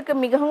பெண்களுக்கு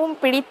மிகவும்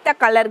பிடித்த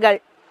கலர்கள்.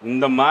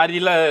 இந்த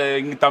மாதிரில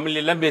இங்க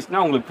தமிழ்ல எல்லாம்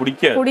பேசினா உங்களுக்கு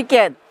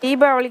பிடிக்காது.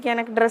 தீபாவளிக்கு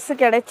எனக்கு Dress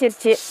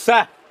கிடைச்சிருச்சு.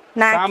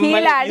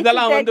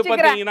 இதெல்லாம் வந்து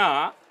பாத்தீங்கன்னா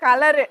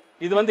கலர்.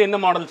 இது வந்து என்ன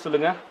மாடல்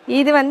சொல்லுங்க?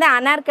 இது வந்து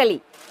அனார்கலி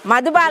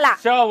மதுபாலா.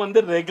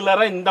 வந்து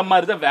ரெகுலரா இந்த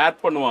மாதிரி தான்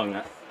வேர் பண்ணுவாங்க.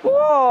 ஓ,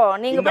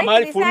 நீங்க இந்த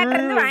மாதிரி ஃபுல்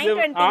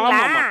ஆமா,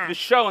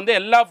 ஃபிஷ்ஷா வந்து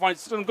எல்லா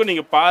ஃபங்க்ஷனுக்கும்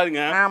நீங்க பாருங்க.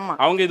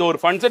 அவங்க இது ஒரு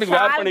ஃபங்க்ஷனுக்கு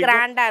வேர் பண்ணி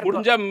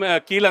முடிஞ்சா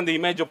கீழ அந்த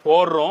இமேஜ்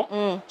போடுறோம்.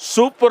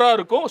 சூப்பரா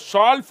இருக்கும்.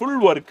 Shawl full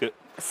work.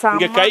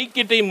 இங்க கை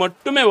கிட்டை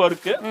மட்டுமே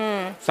வர்க்.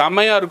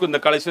 செமையா இருக்கும்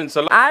இந்த கலெக்ஷன்ஸ்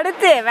எல்லாம்.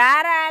 அடுத்து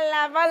வேற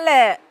லெவல்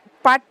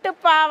பட்டு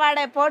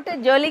பாவாடை போட்டு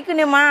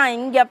ஜொலிக்கணுமா?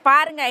 இங்க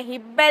பாருங்க,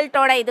 ஹிப்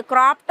பெல்ட்டோட. இது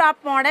கிராப்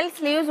டாப் மாடல்,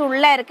 ஸ்லீவ்ஸ்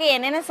உள்ள இருக்கு.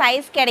 என்னென்ன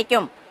சைஸ்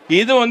கிடைக்கும்?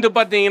 இது வந்து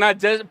பாத்தீங்கன்னா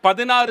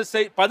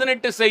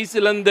 18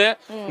 சைஸ்ல இருந்து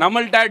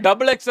நம்மள்ட்ட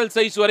டபுள் எக்ஸ்எல்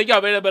சைஸ் வரைக்கும்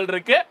அவைலபிள்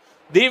இருக்கு.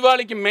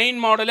 தீபாவளிக்கு மெயின்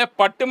மாடலே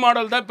பட்டு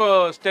மாடல் தான் இப்போ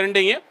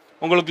ட்ரெண்டிங்.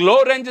 உங்களுக்கு லோ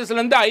ரேஞ்சஸ்ல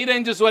இருந்து ஹை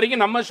ரேஞ்சஸ்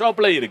வரைக்கும் நம்ம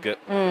ஷாப்ல இருக்கு.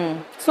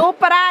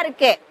 சூப்பரா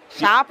இருக்கு.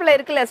 ஷாப்ல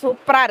இருக்குல்ல,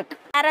 சூப்பரா இருக்கு.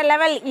 வேற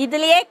லெவல்.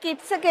 இதுலயே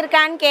கிட்ஸுக்கு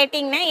இருக்கான்னு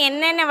கேட்டீங்கன்னா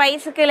என்னென்ன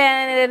வயசுக்குல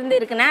இருந்து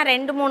இருக்குன்னா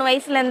 2-3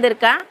 வயசுல இருந்து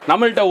இருக்கா.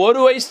 நம்மள்ட்ட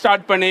 1 வயசு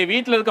ஸ்டார்ட் பண்ணி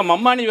வீட்ல இருக்க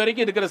மம்மானி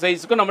வரைக்கும் இருக்கிற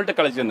சைஸ்க்கு நம்மள்ட்ட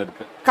கலெக்ஷன்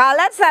இருக்கு.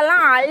 கலர்ஸ்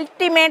எல்லாம்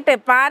அல்டிமேட்.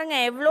 பாருங்க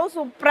எவ்வளவு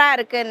சூப்பரா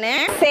இருக்குன்னு.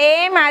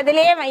 சேம்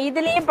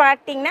இதுலயே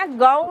பாத்தீங்கன்னா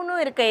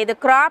கவுனும் இருக்கு. இது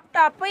கிராப்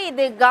டாப்,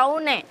 இது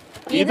கவுனு.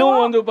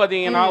 இதுவும் வந்து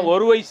பாத்தீங்கன்னா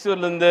 1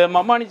 வயசுல இருந்து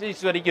மம்மானி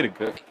சைஸ் வரைக்கும்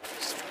இருக்கு.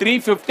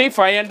 350,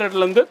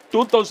 500ல இருந்து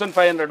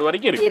 2500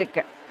 வரைக்கும்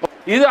இருக்கு.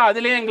 இது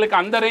அதுலயே எங்களுக்கு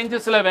அந்த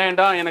ரேஞ்சஸ்ல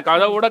வேண்டாம், எனக்கு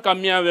அதை விட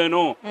கம்மியா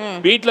வேணும்,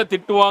 வீட்டுல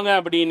திட்டுவாங்க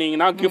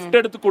அப்படின்னீங்கன்னா கிஃப்ட்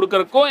எடுத்து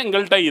கொடுக்கறதுக்கும்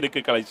எங்கள்கிட்ட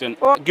இருக்கு கலெக்ஷன்.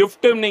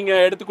 கிஃப்ட் நீங்க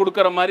எடுத்து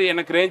கொடுக்கற மாதிரி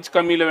எனக்கு ரேஞ்ச்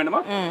கம்மியில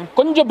வேணுமா,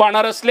 கொஞ்சம்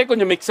பனாரஸ்லயே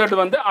கொஞ்சம் மிக்சட்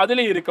வந்து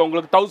அதுலயும் இருக்கு.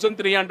 உங்களுக்கு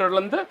 1300ல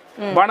இருந்து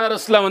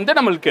பனாரஸ்ல வந்து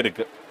நம்மளுக்கு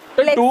இருக்கு.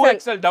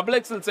 2XL டபுள்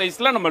எக்ஸ்எல்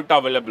சைஸ்ல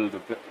நம்மள்ட்ட அவைலபிள்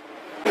இருக்கு.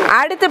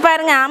 அடுத்து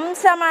பாருங்க,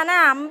 அம்சமான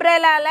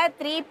அம்ப்ரெல்லால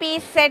 3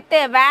 பீஸ் செட்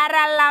வேற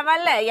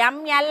level.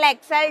 ML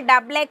XL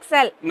double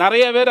XL.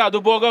 நிறைய பேர் அது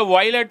போக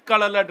வயலட்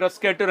கலர்ல Dress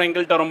கேட்டு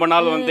எங்கள்கிட்ட ரொம்ப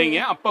நாள் வந்தீங்க.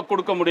 அப்ப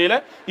கொடுக்க முடியல,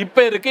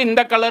 இப்ப இருக்கு.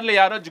 இந்த கலர்ல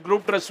யாராச்சும்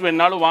குரூப் Dress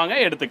வேணாலும் வாங்க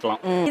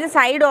எடுத்துக்கலாம். இது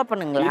சைடு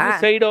ஓபனுங்களா?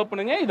 இது சைடு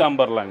ஓபனுங்க, இது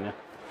அம்பர்லாங்க.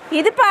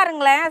 இது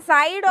பாருங்களேன்,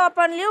 சைடு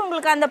ஓபன்லயும்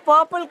உங்களுக்கு அந்த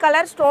பர்பிள்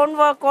கலர் ஸ்டோன்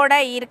வர்க்கோட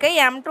இருக்கு.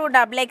 M2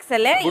 double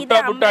XL. இது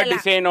புட்டா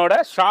டிசைனோட.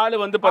 ஷால்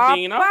வந்து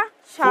பாத்தீங்கன்னா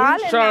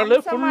ஷால்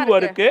ஃபுல்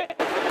வர்க்.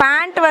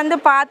 பேண்ட் வந்து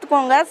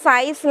பாத்துக்கோங்க,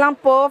 சைஸ்லாம்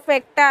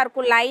பெர்ஃபெக்ட்டா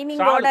இருக்கும்.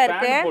 லைனிங்கோட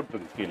இருக்கு.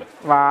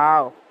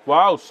 வாவ்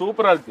வாவ்,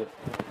 சூப்பரா இருக்கு.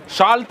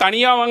 ஷால்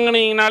தனியா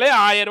வாங்குனீங்கனாலே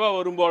 1000 ரூபாய்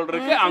வரும் போல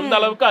இருக்கு. அந்த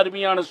அளவுக்கு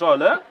அருமையான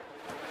ஷால்,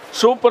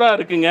 சூப்பரா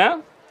இருக்குங்க.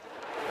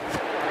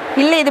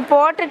 இல்ல இது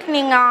போட்டுட்டு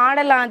நீங்க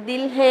ஆடலாம்.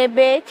 தில் ஹே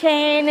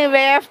பேச்சேன்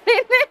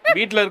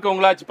வீட்ல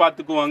இருக்கவங்களாச்சு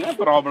பாத்துக்குவாங்க,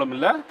 ப்ராப்ளம்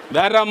இல்ல.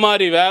 வேற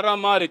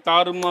மாதிரி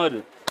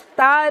தாறுமாறு.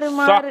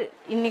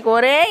 இன்னைக்கு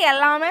ஒரே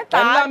எல்லாமே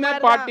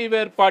பார்ட்டி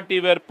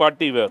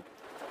வேர்.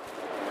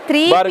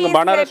 3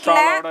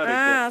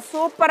 பீஸ்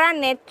சூப்பரா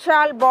நெட்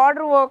ஷால்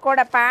பார்டர்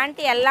வர்க்கோட பேண்ட்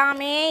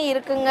எல்லாமே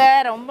இருக்குங்க.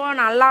 ரொம்ப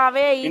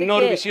நல்லாவே இருக்கு.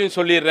 இன்னொரு விஷயம்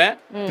சொல்லிடுறேன்,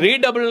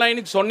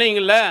 399க்கு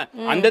சொன்னீங்கல்ல,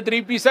 அந்த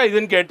 3 பீஸா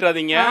இதுன்னு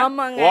கேட்றாதீங்க.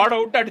 ஓட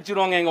விட்டு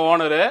அடிச்சிருவாங்க எங்க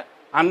ஓனர்.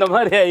 அந்த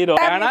மாதிரி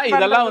ஆயிரும். ஏன்னா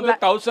இதெல்லாம் வந்து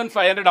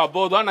 1500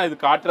 அபோவ் தான் நான் இது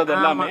காட்டுறது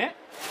எல்லாமே.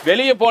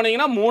 வெளியே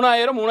போனீங்கன்னா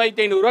 3000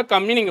 3500 ரூபாய்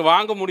கம்மி நீங்க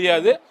வாங்க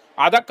முடியாது.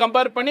 அத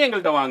கம்பேர் பண்ணி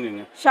எங்கள்கிட்ட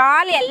வாங்குங்க.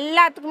 ஷால்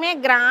எல்லாத்துக்குமே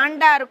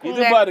கிராண்டா இருக்கும்.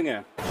 இது பாருங்க,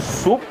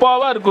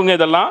 சூப்பரா இருக்குங்க.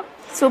 இதெல்லாம்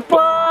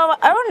சூப்பர்.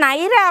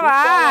 நைராவா?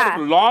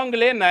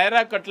 லாங்லயே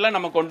நைரா கட்ல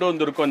நம்ம கொண்டு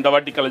வந்திருக்கோம் இந்த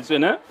வாட்டி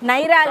கலெக்ஷன்.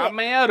 நைரா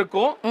செமையா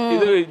இருக்கும்.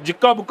 இது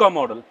ஜிக்கா புக்கா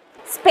மாடல்.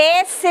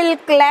 ஸ்பேஸ்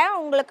சில்க்ல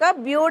உங்களுக்கு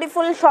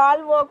பியூட்டிஃபுல்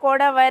ஷால்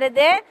வர்க்கோட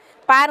வருது.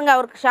 பாருங்க,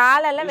 அவருக்கு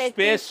ஷால் எல்லாம்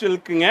ஸ்பேஸ்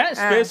சில்க்குங்க.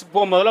 ஸ்பேஸ்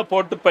போகும்போதுல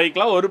போட்டு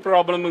போய்க்கலாம், ஒரு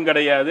ப்ராப்ளமும்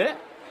கிடையாது.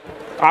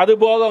 அது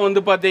போக வந்து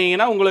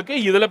பாத்தீங்கன்னா உங்களுக்கு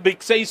இதுல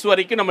பிக் சைஸ்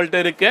வரைக்கும் நம்மள்ட்ட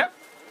இருக்கு.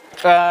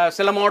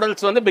 சில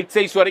மாடல்ஸ் வந்து பிக்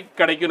சைஸ் வரைக்கும்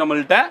கிடைக்கும்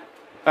நம்மள்ட்ட.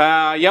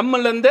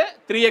 எம்ல இருந்து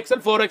 3XL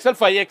 4XL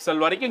 5XL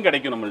வரைக்கும்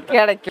கிடைக்கும் நம்மள்ட்ட.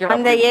 கிடைக்கும்.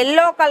 அந்த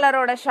எல்லோ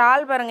கலரோட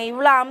ஷால் பாருங்க,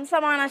 இவ்வளவு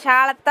அம்சமான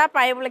ஷாலத்தான்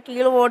பைப்ல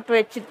கீழே ஓட்டு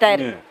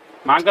வச்சுட்டாரு.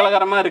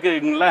 மங்களகரமா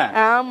இருக்குங்களா?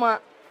 ஆமா.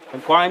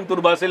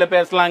 கோயம்புத்தூர் பாஷையில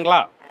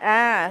பேசலாங்களா?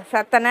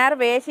 சத்த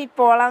நேரம் பேசிட்டு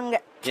போலாங்க.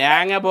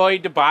 ஏங்க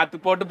போயிட்டு பார்த்து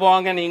போட்டு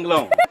போங்க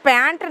நீங்களும்.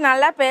 பேண்ட்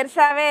நல்லா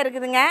பெருசாவே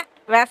இருக்குதுங்க,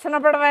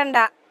 व्यसனப்பட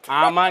வேண்டாம்.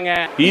 ஆமாங்க.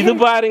 இது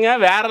பாருங்க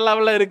வேற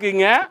லெவல்ல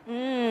இருக்குங்க.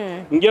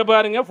 இங்க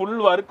பாருங்க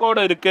ஃபுல் வர்க்கோட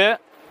இருக்கு.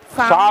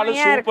 ஷால்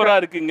சூப்பரா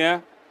இருக்குங்க.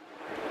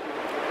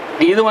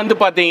 இது வந்து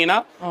பாத்தீங்கன்னா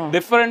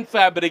different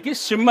fabric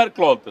shimmer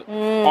cloth.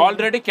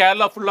 Already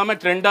Kerala ஃபுல்லாமே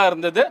ட்ரெண்டா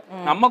இருந்தது.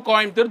 நம்ம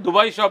கோயம்புத்தூர்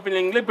துபாய்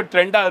ஷாப்பிங்ல இப்ப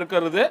ட்ரெண்டா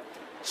இருக்கிறது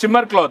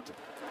ஷிம்மர் கிளாத்.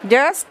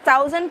 just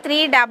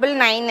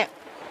 1399.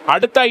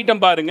 அடுத்த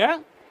ஐட்டம் பாருங்க,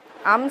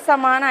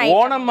 அம்சமான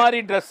ஓணம் மாதிரி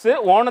Dress.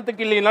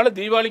 ஓணத்துக்கு இல்லைனாலும்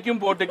தீபாவளிக்கும்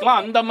போட்டுக்கலாம்.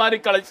 அந்த மாதிரி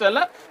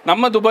கலெக்ஷன்ல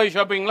நம்ம துபாய்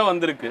ஷாப்பிங்ல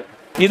வந்திருக்கு.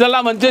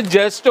 இதெல்லாம் வந்து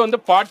ஜஸ்ட் வந்து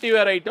பார்ட்டி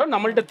வேர் ஐட்டம்.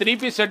 நம்மள்ட்ட 3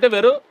 பீஸ் செட்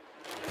வெறும்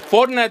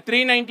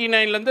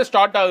 399ல இருந்து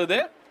ஸ்டார்ட் ஆகுது.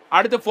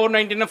 அடுத்து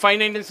 499,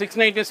 599,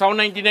 699,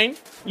 799.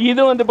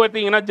 இது வந்து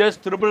பாத்தீங்கன்னா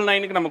ஜஸ்ட்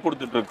 999க்கு நம்ம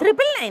கொடுத்துட்டு இருக்கோம்.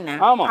 999?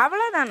 ஆமா,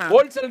 அவ்வளவுதானா?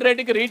 ஹோல்சேல்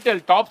ரேட்டுக்கு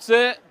ரீட்டைல் டாப்ஸ்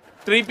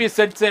 3 பீஸ்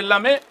செட்ஸ்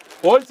எல்லாமே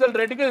ஹோல்சேல்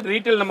ரேட்டுக்கு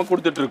ரீட்டைல் நம்ம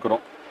கொடுத்துட்டு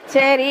இருக்கோம்.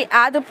 சரி,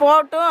 அது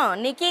போட்டும்.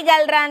 நிக்கி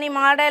கல்ராணி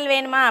மாடல்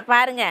வேணுமா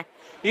பாருங்க.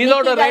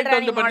 இதோட ரேட்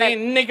வந்து பாத்தீங்கன்னா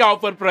இன்னைக்கு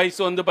ஆஃபர் பிரைஸ்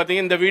வந்து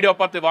பாத்தீங்கன்னா இந்த வீடியோ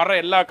பார்த்து வர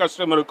எல்லா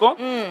கஸ்டமருக்கும்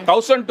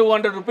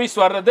 1200 rupees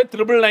வர்றது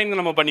 999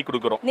 நம்ம பண்ணி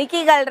கொடுக்குறோம்.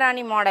 நிக்கி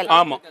கல்ராணி மாடல்.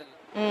 ஆமா,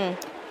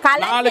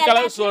 4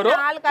 கலர்ஸ் வரும்.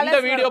 இந்த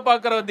வீடியோ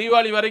பார்க்குற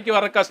தீபாவளி வரைக்கும்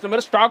வர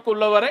கஸ்டமர் ஸ்டாக்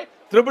உள்ள வரை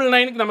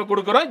 999க்கு நம்ம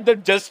கொடுக்குறோம். இது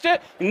ஜஸ்ட்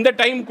இந்த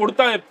டைம்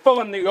கொடுத்தா எப்போ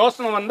வந்து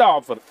யோசனை வந்த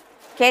offer.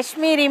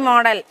 Kashmiri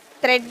model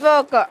thread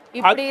work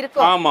இப்படி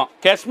இருக்கும். ஆமா,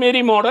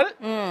 காஷ்மீரி மாடல்.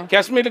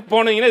 காஷ்மீருக்கு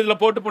போனீங்கன்னா இதுல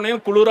போட்டு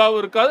போனீங்கன்னா குளிராவும்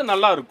இருக்காது,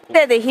 நல்லா இருக்கும்.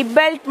 இது hip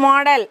belt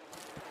model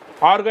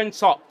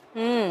organza.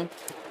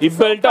 Hip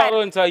belt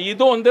organza.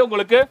 இது வந்து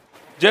உங்களுக்கு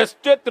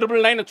ஜஸ்ட்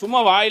 999.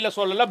 சும்மா வாயில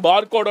சொல்லல,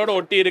 பார்கோடோட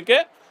ஒட்டி இருக்கு.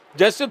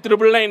 Just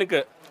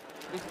 999க்கு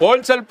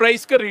wholesale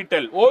பிரைஸ்க்கு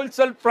retail.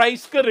 Wholesale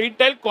பிரைஸ்க்கு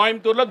retail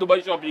கோயம்புத்தூர்ல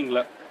துபாய் ஷாப்பிங்ல.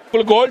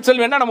 உங்களுக்கு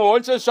ஹோல்சேல் வேணா நம்ம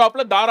ஹோல்சேல்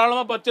ஷாப்ல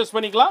தாராளமா பர்ச்சேஸ்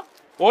பண்ணிக்கலாம்.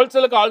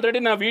 ஹோல்சேலுக்கு ஆல்ரெடி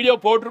நான் வீடியோ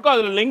போட்டிருக்கோம்,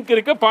 அதுல லிங்க்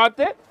இருக்கு,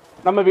 பார்த்து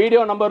நம்ம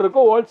வீடியோ நம்பர்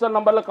இருக்கும், ஹோல்சேல்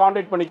நம்பர்ல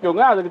கான்டாக்ட்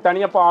பண்ணிக்கோங்க. அதுக்கு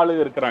தனியா ஆளு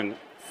இருக்கிறாங்க.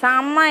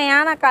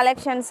 செம்மையான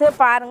கலெக்ஷன்ஸ்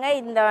பாருங்க.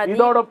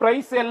 இதோட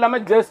பிரைஸ் எல்லாமே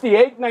ஜஸ்ட்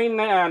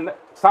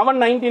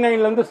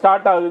 799ல இருந்து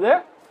ஸ்டார்ட் ஆகுது.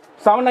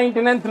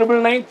 799,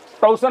 999,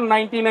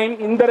 1099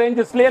 இந்த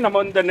ரேஞ்சஸ்லயே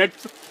நம்ம இந்த நெட்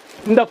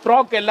இந்த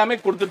ஃப்ராக் எல்லாமே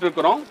கொடுத்துட்டு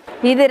இருக்கோம்.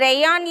 இது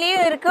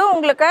ரேயான்லயும் இருக்கு,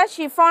 உங்களுக்கு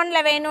ஷிஃபான்ல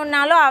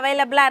வேணும்னாலும்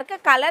அவைலபிளா இருக்கு.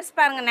 கலர்ஸ்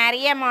பாருங்க,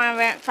 நிறைய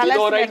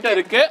கலர்ஸ் ஒரு ஐட்டம்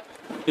இருக்கு.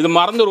 இது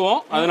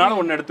மறந்துடுவோம், அதனால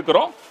ஒன்னு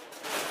எடுத்துக்கிறோம்.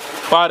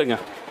 பாருங்க,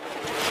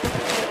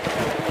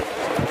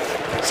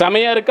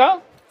 செமையா இருக்கா?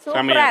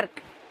 சூப்பரா இருக்கு.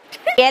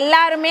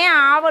 எல்லாருமே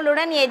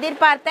ஆவலுடன்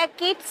எதிர்பார்த்த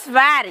கிட்ஸ்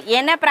வேர்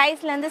என்ன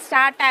பிரைஸ்ல இருந்து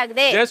ஸ்டார்ட்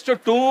ஆகுது? ஜஸ்ட்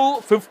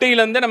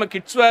 250ல இருந்து நம்ம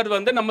கிட்ஸ் வேர்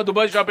வந்து நம்ம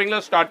துபாய் ஷாப்பிங்ல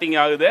ஸ்டார்டிங்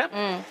ஆகுது.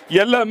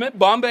 எல்லாமே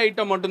பாம்பே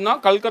ஐட்டம் மட்டும்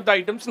தான், கல்கத்தா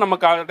ஐட்டம்ஸ் நம்ம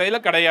கடையில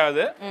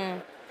கிடையாது.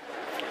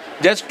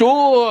 ஜஸ்ட்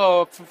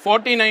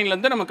 249ல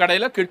இருந்து நம்ம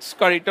கடையில kids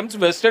items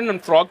western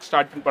and frock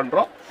start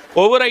பண்றோம்.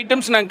 ஒவ்வொரு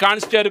ஐட்டம்ஸ் நாங்க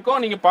காமிச்சிட்டே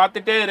இருக்கோம், நீங்க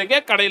பார்த்துட்டே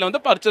இருக்க. கடையில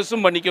வந்து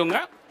பர்ச்சேஸும் பண்ணிக்கோங்க.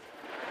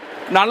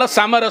 நல்ல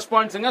செம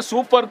ரெஸ்பான்ஸுங்க,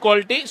 சூப்பர்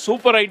குவாலிட்டி,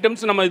 சூப்பர்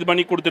ஐட்டம்ஸ் நம்ம இது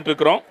பண்ணி கொடுத்துட்டு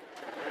இருக்கிறோம்.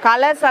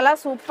 கலர்ஸ் எல்லாம்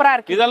சூப்பரா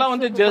இருக்கு. இதெல்லாம்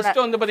வந்து ஜஸ்ட்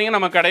வந்து பாத்தீங்கன்னா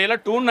நம்ம கடையில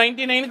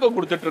 299க்கு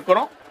கொடுத்துட்டு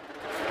இருக்கிறோம்.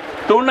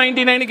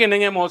 299க்கு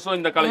என்னங்க மோசம்?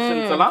 இந்த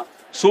கலெக்ஷன்ஸ் எல்லாம்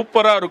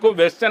சூப்பரா இருக்கும்.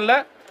 வெஸ்டர்ன்ல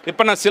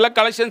இப்ப நான் சில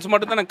கலெக்ஷன்ஸ்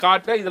மட்டும் தான் நான்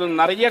காட்டுறேன். இதுல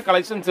நிறைய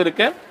கலெக்ஷன்ஸ்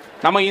இருக்கு.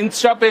 நம்ம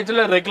இன்ஸ்டா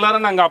பேஜ்ல ரெகுலரா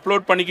நாங்க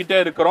அப்லோட் பண்ணிக்கிட்டே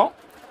இருக்கிறோம்.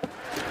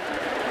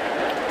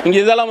 இங்க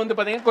இதெல்லாம் வந்து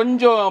பாத்தீங்கன்னா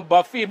கொஞ்சம்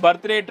பஃபி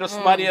பர்த்டே ட்ரெஸ்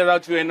மாதிரி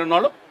ஏதாச்சும்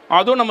வேணும்னாலும்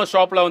அதுவும் நம்ம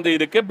ஷாப்ல வந்து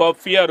இருக்கு.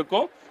 பஃபியா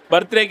இருக்கும்,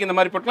 பர்த்டேக்கு இந்த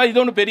மாதிரி போட்டுக்கலாம்.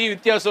 இது ஒன்றும் பெரிய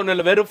வித்தியாசம் ஒன்றும்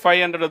இல்லை, வெறும்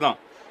 500 தான்.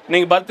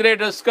 நீங்கள் பர்த்டே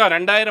ட்ரெஸ்க்கு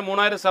 2000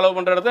 3000 செலவு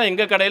பண்ணுறது தான்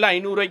எங்கள் கடையில்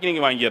 500 ரூபாய்க்கு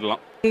நீங்கள்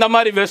வாங்கிடலாம். இந்த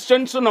மாதிரி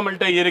வெஸ்டர்ன்ஸும்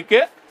நம்மள்ட்ட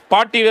இருக்குது.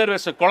 பார்ட்டி வேர்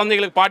வெஸ்டர்ன்,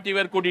 குழந்தைகளுக்கு பார்ட்டி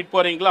வேர் கூட்டிகிட்டு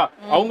போகிறீங்களா,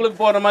 அவங்களுக்கு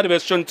போகிற மாதிரி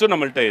வெஸ்டர்ன்ஸும்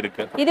நம்மள்ட்ட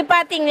இருக்குது. இது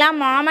பார்த்தீங்களா,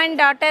 மாம் அண்ட்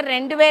டாட்டர்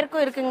 2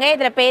 பேருக்கும் இருக்குங்க.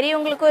 இதில்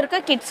பெரியவங்களுக்கும்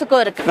இருக்குது,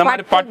 கிட்ஸுக்கும் இருக்குது. இந்த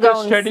மாதிரி பட்டு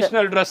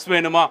ட்ரெடிஷ்னல் ட்ரெஸ்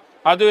வேணுமா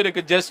அதுவும்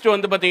இருக்குது. ஜஸ்ட்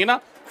வந்து பார்த்தீங்கன்னா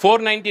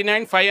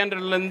 499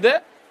 500லேருந்து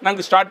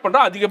நாங்கள் ஸ்டார்ட்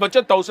பண்ணுறோம்.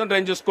 அதிகபட்சம் 1000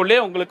 ரேஞ்சஸ்க்குள்ளே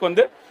உங்களுக்கு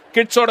வந்து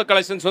கிட்ஸோட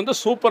கலெக்ஷன்ஸ் வந்து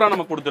சூப்பராக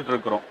நம்ம கொடுத்துட்டு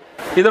இருக்கிறோம்.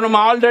 இதை நம்ம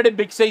ஆல்ரெடி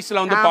பிக் சைஸில்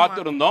வந்து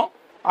பார்த்துருந்தோம்.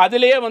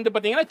 அதுலேயே வந்து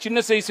பார்த்தீங்கன்னா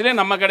சின்ன சைஸ்லேயே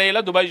நம்ம கடையில்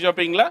துபாய்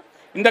ஷாப்பிங்கில்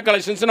இந்த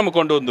கலெக்ஷன்ஸ் நம்ம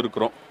கொண்டு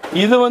வந்திருக்கிறோம்.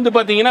 இது வந்து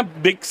பார்த்தீங்கன்னா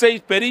பிக்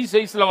சைஸ் பெரிய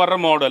சைஸில் வர்ற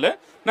மாடலு.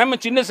 நம்ம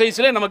சின்ன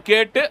சைஸ்லேயே நம்ம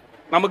கேட்டு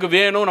நமக்கு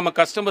வேணும், நம்ம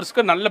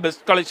கஸ்டமர்ஸ்க்கு நல்ல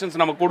பெஸ்ட் கலெக்ஷன்ஸ்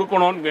நம்ம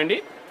கொடுக்கணும்னு வேண்டி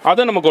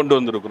அதை நம்ம கொண்டு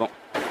வந்திருக்கிறோம்.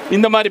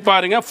 இந்த மாதிரி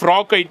பாருங்கள்,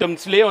 ஃப்ராக்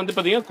ஐட்டம்ஸ்லேயே வந்து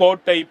பார்த்தீங்கன்னா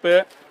கோட் டைப்பு,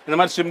 இந்த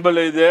மாதிரி சிம்பிள்,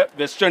 இது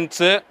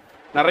வெஸ்டர்ன்ஸு,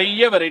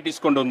 நிறைய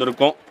வெரைட்டிஸ் கொண்டு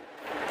வந்திருக்கோம்.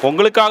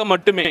 உங்களுக்காக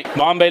மட்டுமே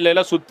பாம்பேல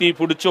எல்லாம் சுற்றி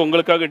பிடிச்சி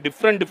உங்களுக்காக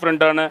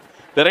டிஃப்ரெண்டான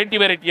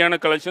வெரைட்டியான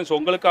கலெக்ஷன்ஸ்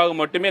உங்களுக்காக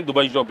மட்டுமே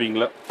துபாய்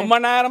ஷாப்பிங்கில் ரொம்ப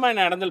நேரமாக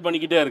என்ன இடங்கள்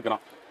பண்ணிக்கிட்டே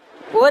இருக்கிறோம்.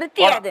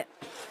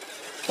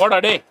 போடா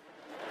டே,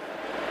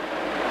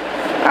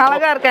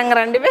 அழகா இருக்காங்க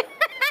 2 பேர்.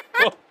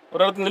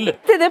 ஒரு இடத்துல இல்லை.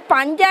 இது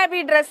பஞ்சாபி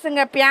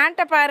ட்ரெஸ்ஸுங்க.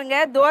 பேண்ட்டை பாருங்க,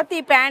 தோத்தி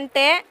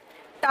பேண்ட்டு,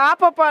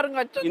 டாப்பை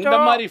பாருங்க. இந்த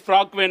மாதிரி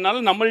ஃப்ராக்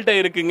வேணாலும் நம்மள்ட்ட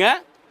இருக்குங்க.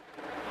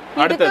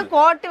 இதுக்கு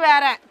கோட்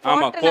வேற.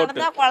 கோட்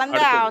நடந்தா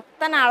குழந்தை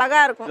அத்தனை அழகா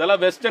இருக்கும்.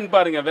 இதெல்லாம் வெஸ்டர்ன்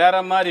பாருங்க,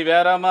 வேற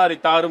மாதிரி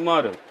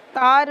தாறுமாறு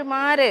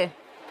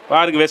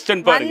பாருங்க.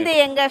 வெஸ்டர்ன் பாருங்க. வந்து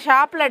எங்க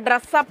ஷாப்ல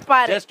Dress up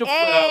பாரு. ஜஸ்ட்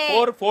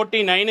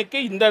 449 க்கு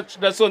இந்த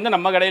Dress வந்து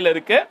நம்ம கடையில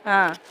இருக்கு.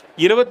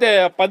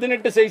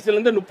 18 சைஸ்ல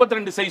இருந்து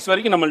 32 சைஸ்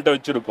வரைக்கும் நம்மள்ட்ட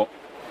வச்சிருக்கோம்.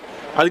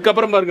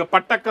 அதுக்கப்புறம் பாருங்க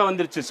பட்டக்கா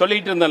வந்துருச்சு,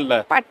 சொல்லிட்டு இருந்தேன்ல.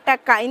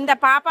 பட்டக்கா இந்த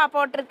பாப்பா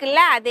போட்டிருக்குல்ல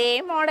அதே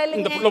மாடல்.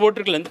 இந்த புள்ள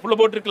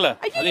போட்டிருக்குல்ல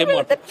அதே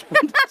மாடல்.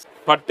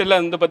 பட்டுல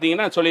வந்து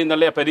பாத்தீங்கன்னா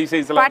சொல்லியிருந்தேன்ல பெரிய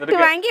சைஸ்ல பட்டு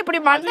வாங்கி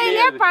இப்படி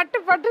மண்டையிலே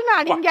பட்டுன்னு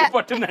அடிங்க.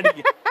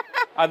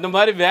 அந்த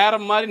மாதிரி வேற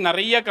மாதிரி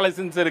நிறைய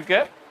கலெக்ஷன்ஸ்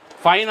இருக்கு.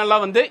 ஃபைனலா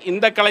வந்து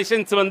இந்த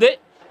கலெக்ஷன்ஸ் வந்து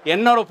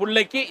என்னோட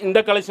பிள்ளைக்கு இந்த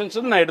கலெக்ஷன்ஸ்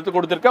நான் எடுத்து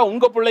கொடுத்துருக்கேன்.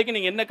 உங்க பிள்ளைக்கு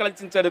நீங்க என்ன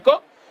கலெக்ஷன்ஸ் இருக்கோ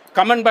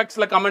கமெண்ட்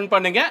பாக்ஸ்ல கமெண்ட்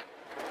பண்ணுங்க.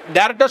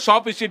 டைரக்டா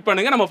ஷாப் விசிட்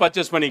பண்ணுங்க, நம்ம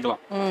பர்ச்சேஸ்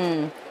பண்ணிக்கலாம்.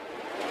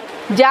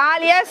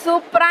 ஜாலியா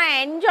சூப்பரா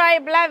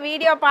என்ஜாயபிளா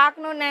வீடியோ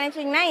பார்க்கணும்னு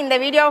நினைச்சீங்கன்னா இந்த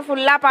வீடியோ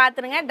ஃபுல்லா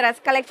பாத்துருங்க.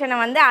 ட்ரெஸ் கலெக்ஷனை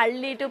வந்து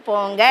அள்ளிட்டு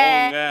போங்க.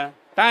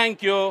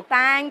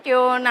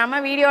 தேங்க்யூ. நம்ம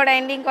வீடியோட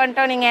எண்டிங்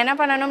பண்ணிட்டோம். நீங்க என்ன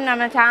பண்ணணும்,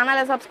 நம்ம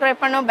சேனலை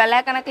சப்ஸ்கிரைப் பண்ணணும், பெல்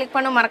ஐகானை கிளிக்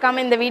பண்ணணும்,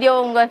 மறக்காம இந்த வீடியோ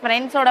உங்க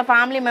ஃப்ரெண்ட்ஸோட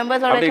ஃபேமிலி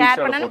மெம்பர்ஸோட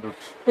ஷேர் பண்ணணும்,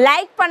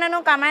 லைக்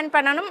பண்ணணும், கமெண்ட்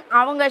பண்ணணும்.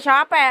 அவங்க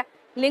ஷாப்பை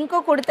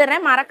லிங்க்கும்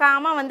கொடுத்துறேன்,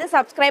 மறக்காம வந்து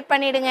சப்ஸ்கிரைப்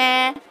பண்ணிடுங்க.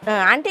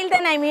 Until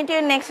then I meet you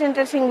in next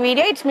interesting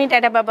video. It's me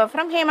Tata Baba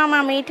from Hey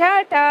Mama,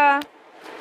 Tata.